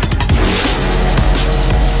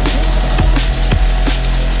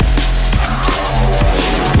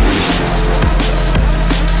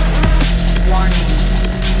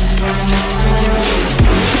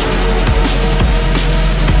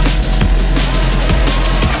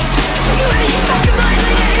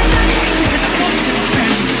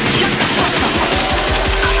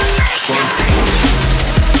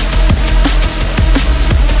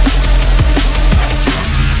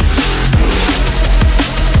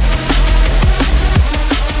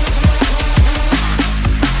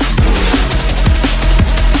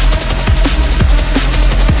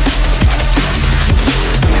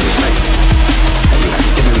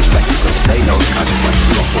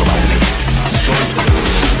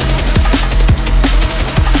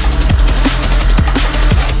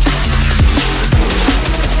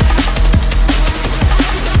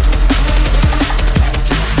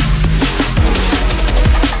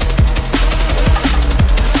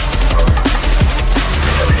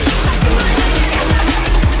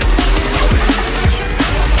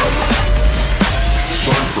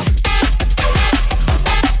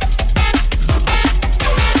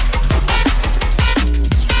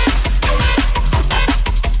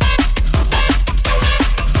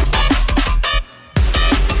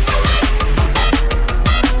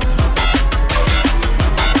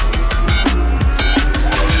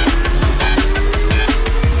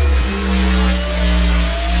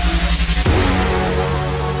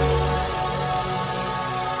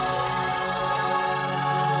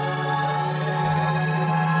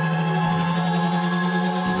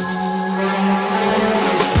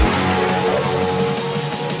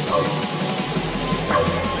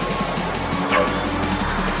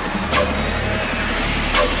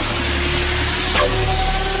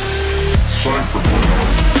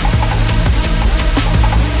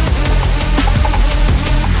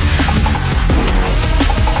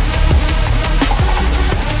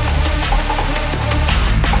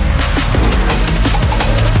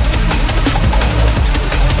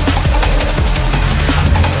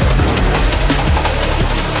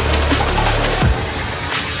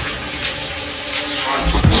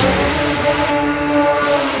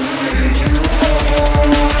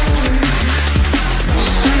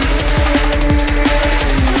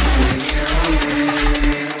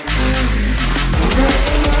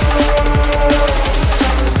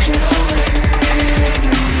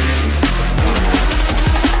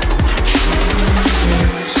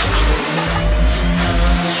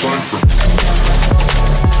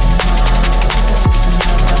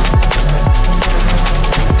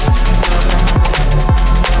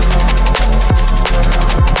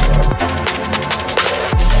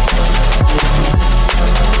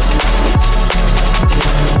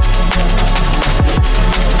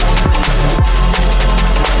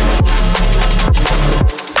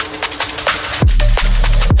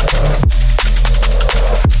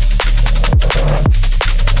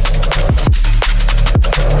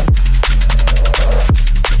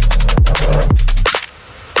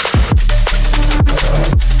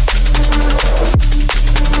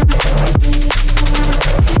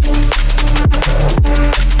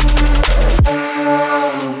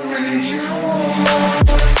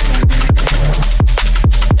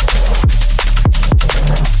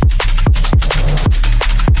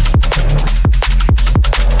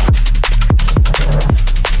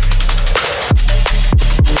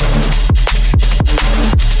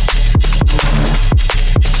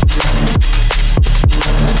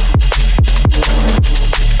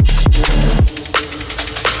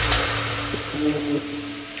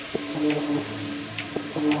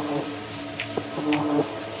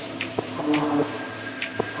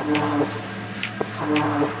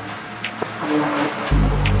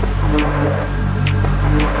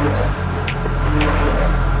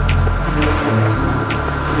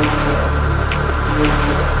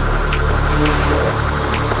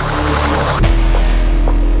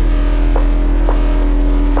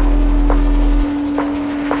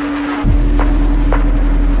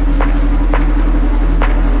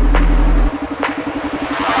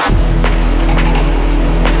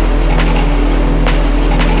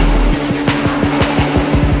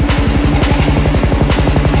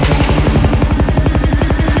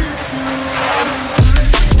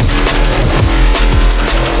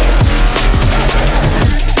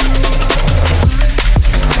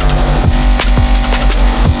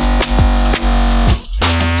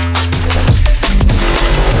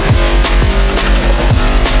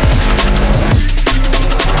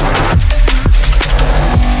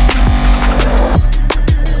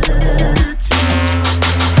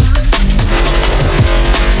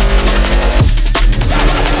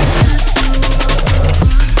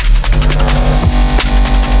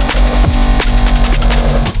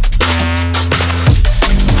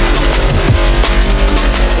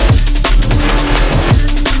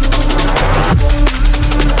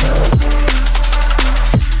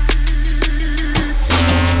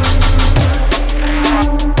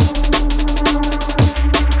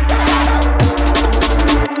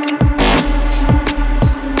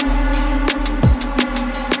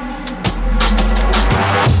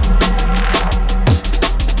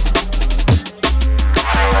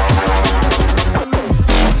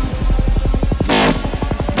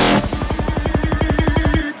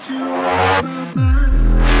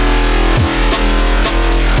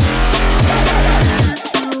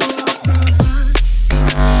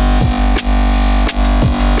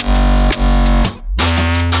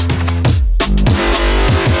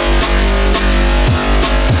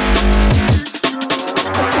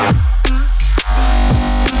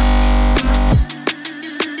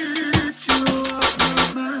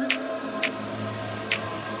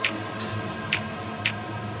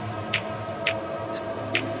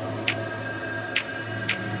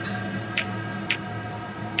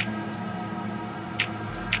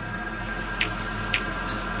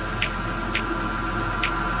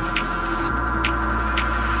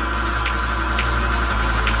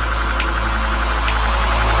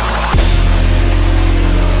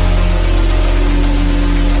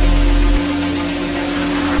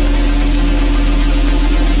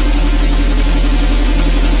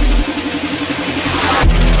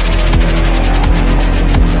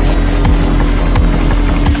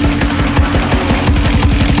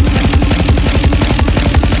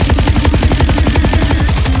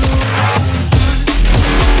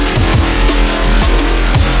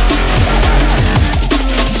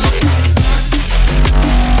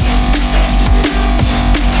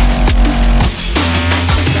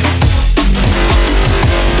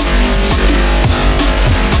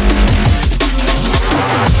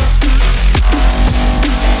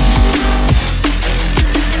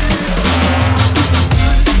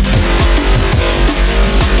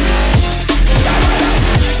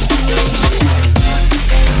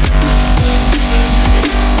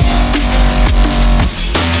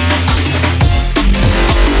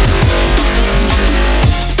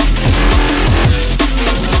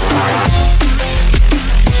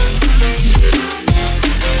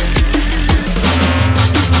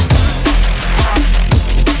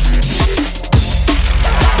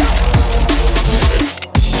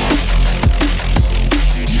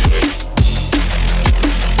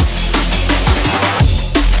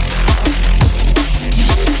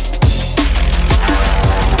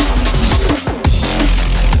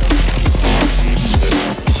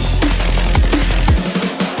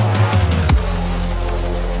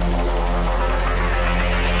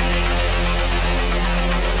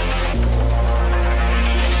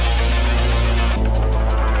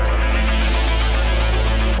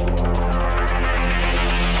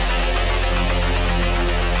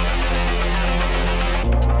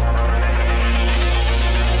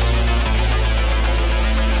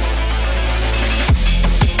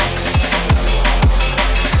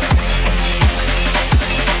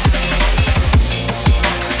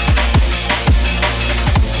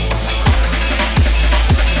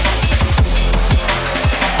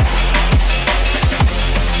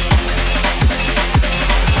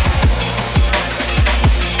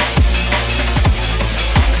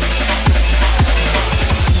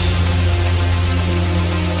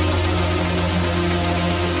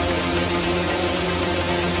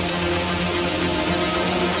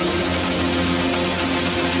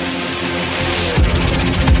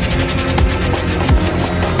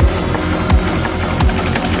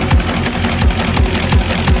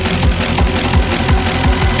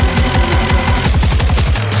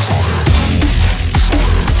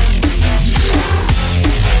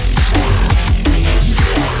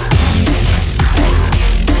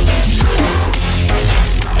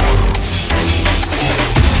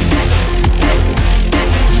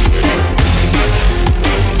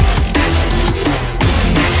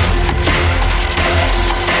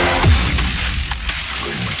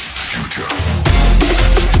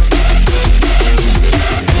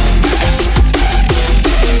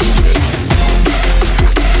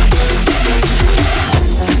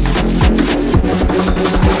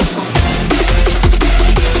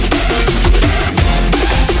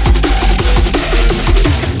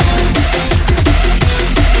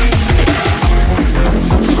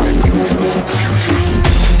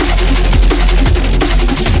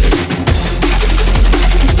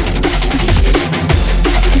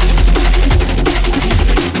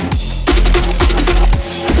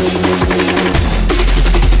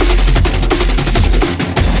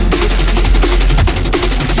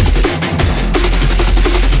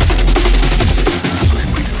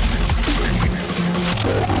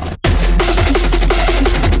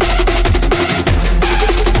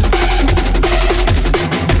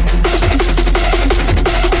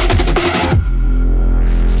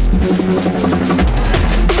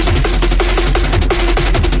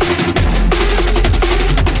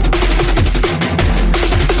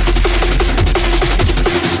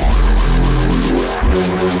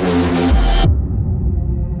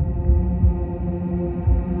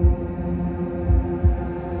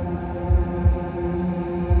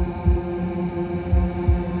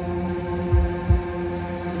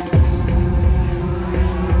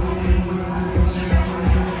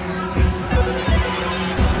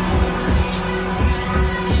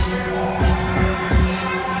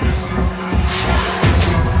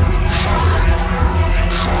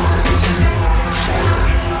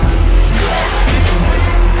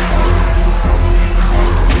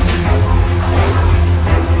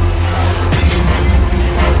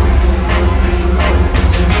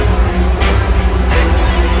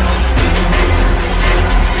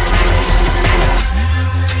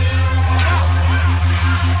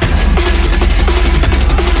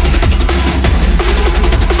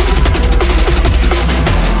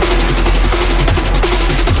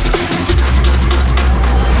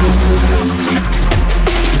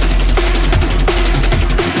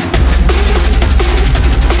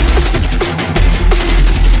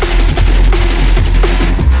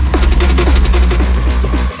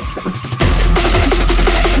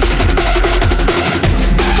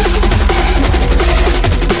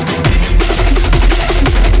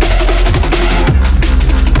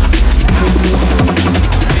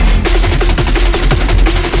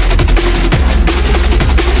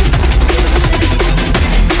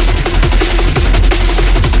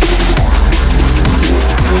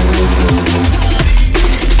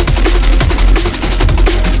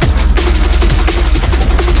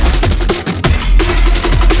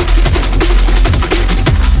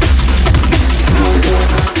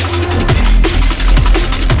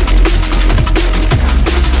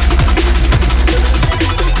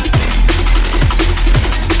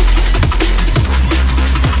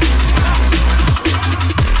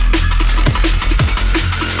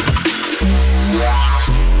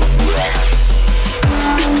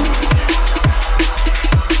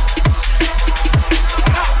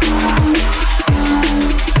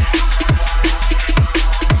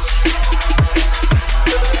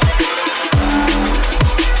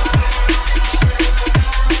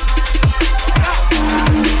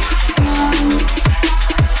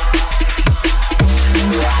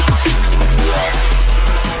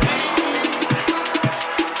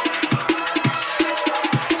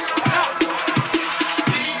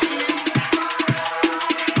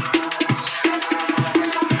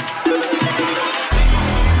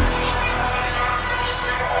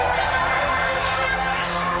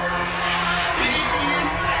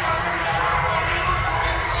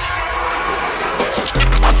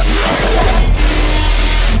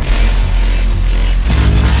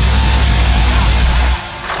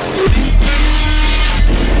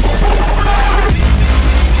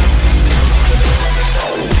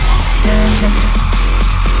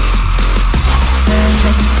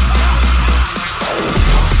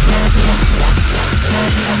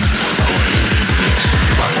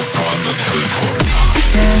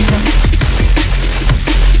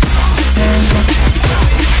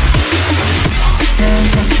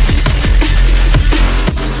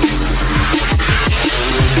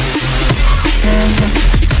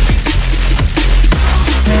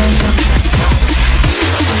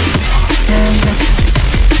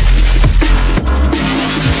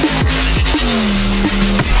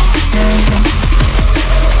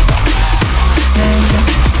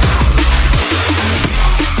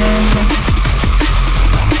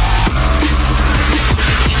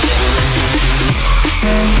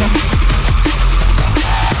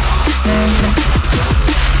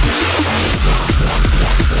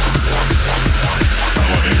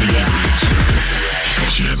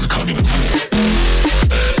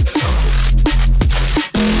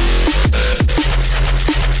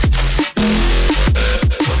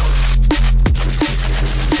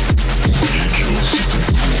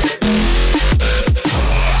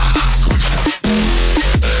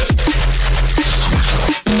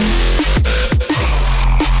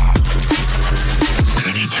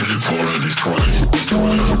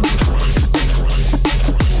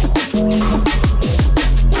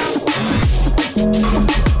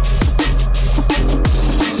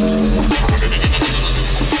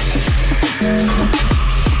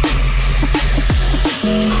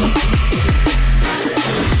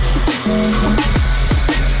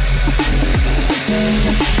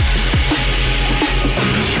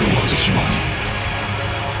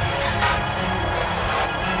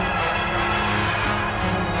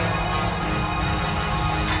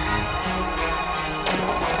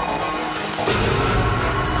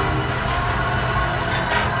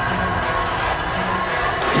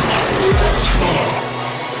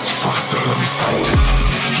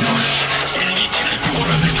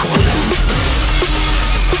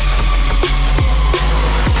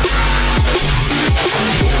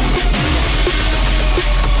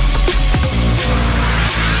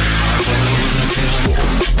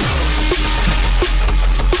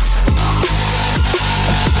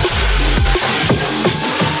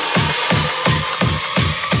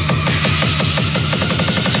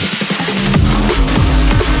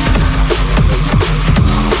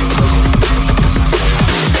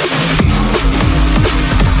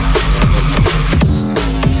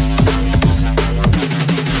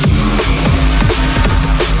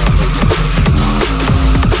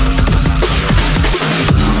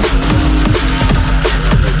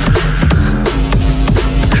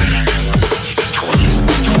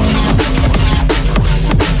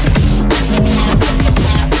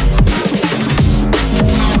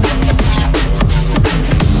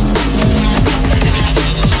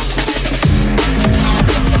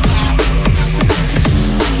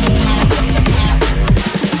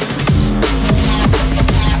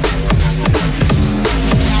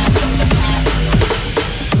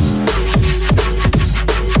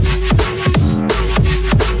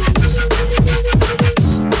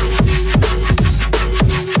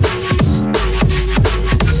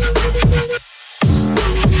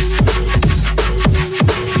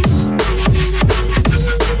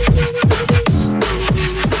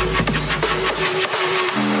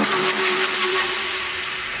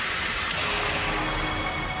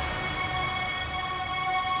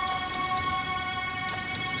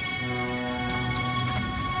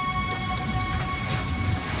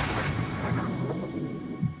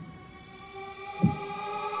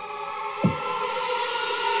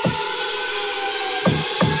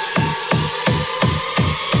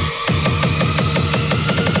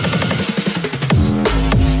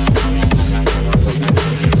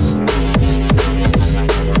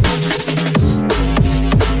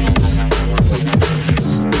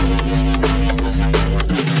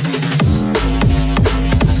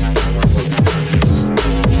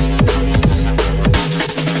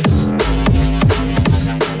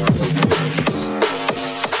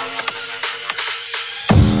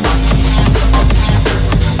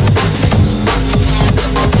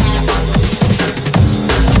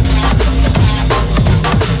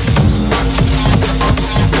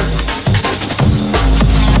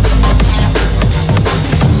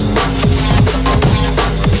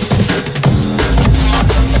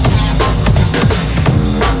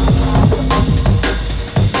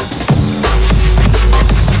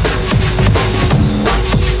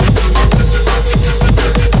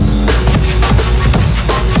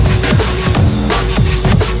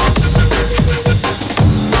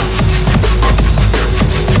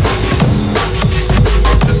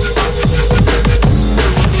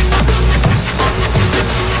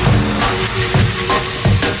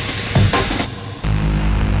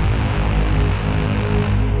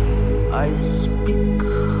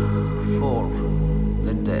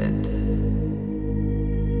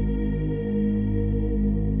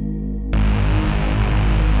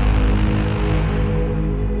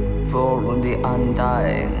 for the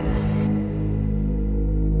undying.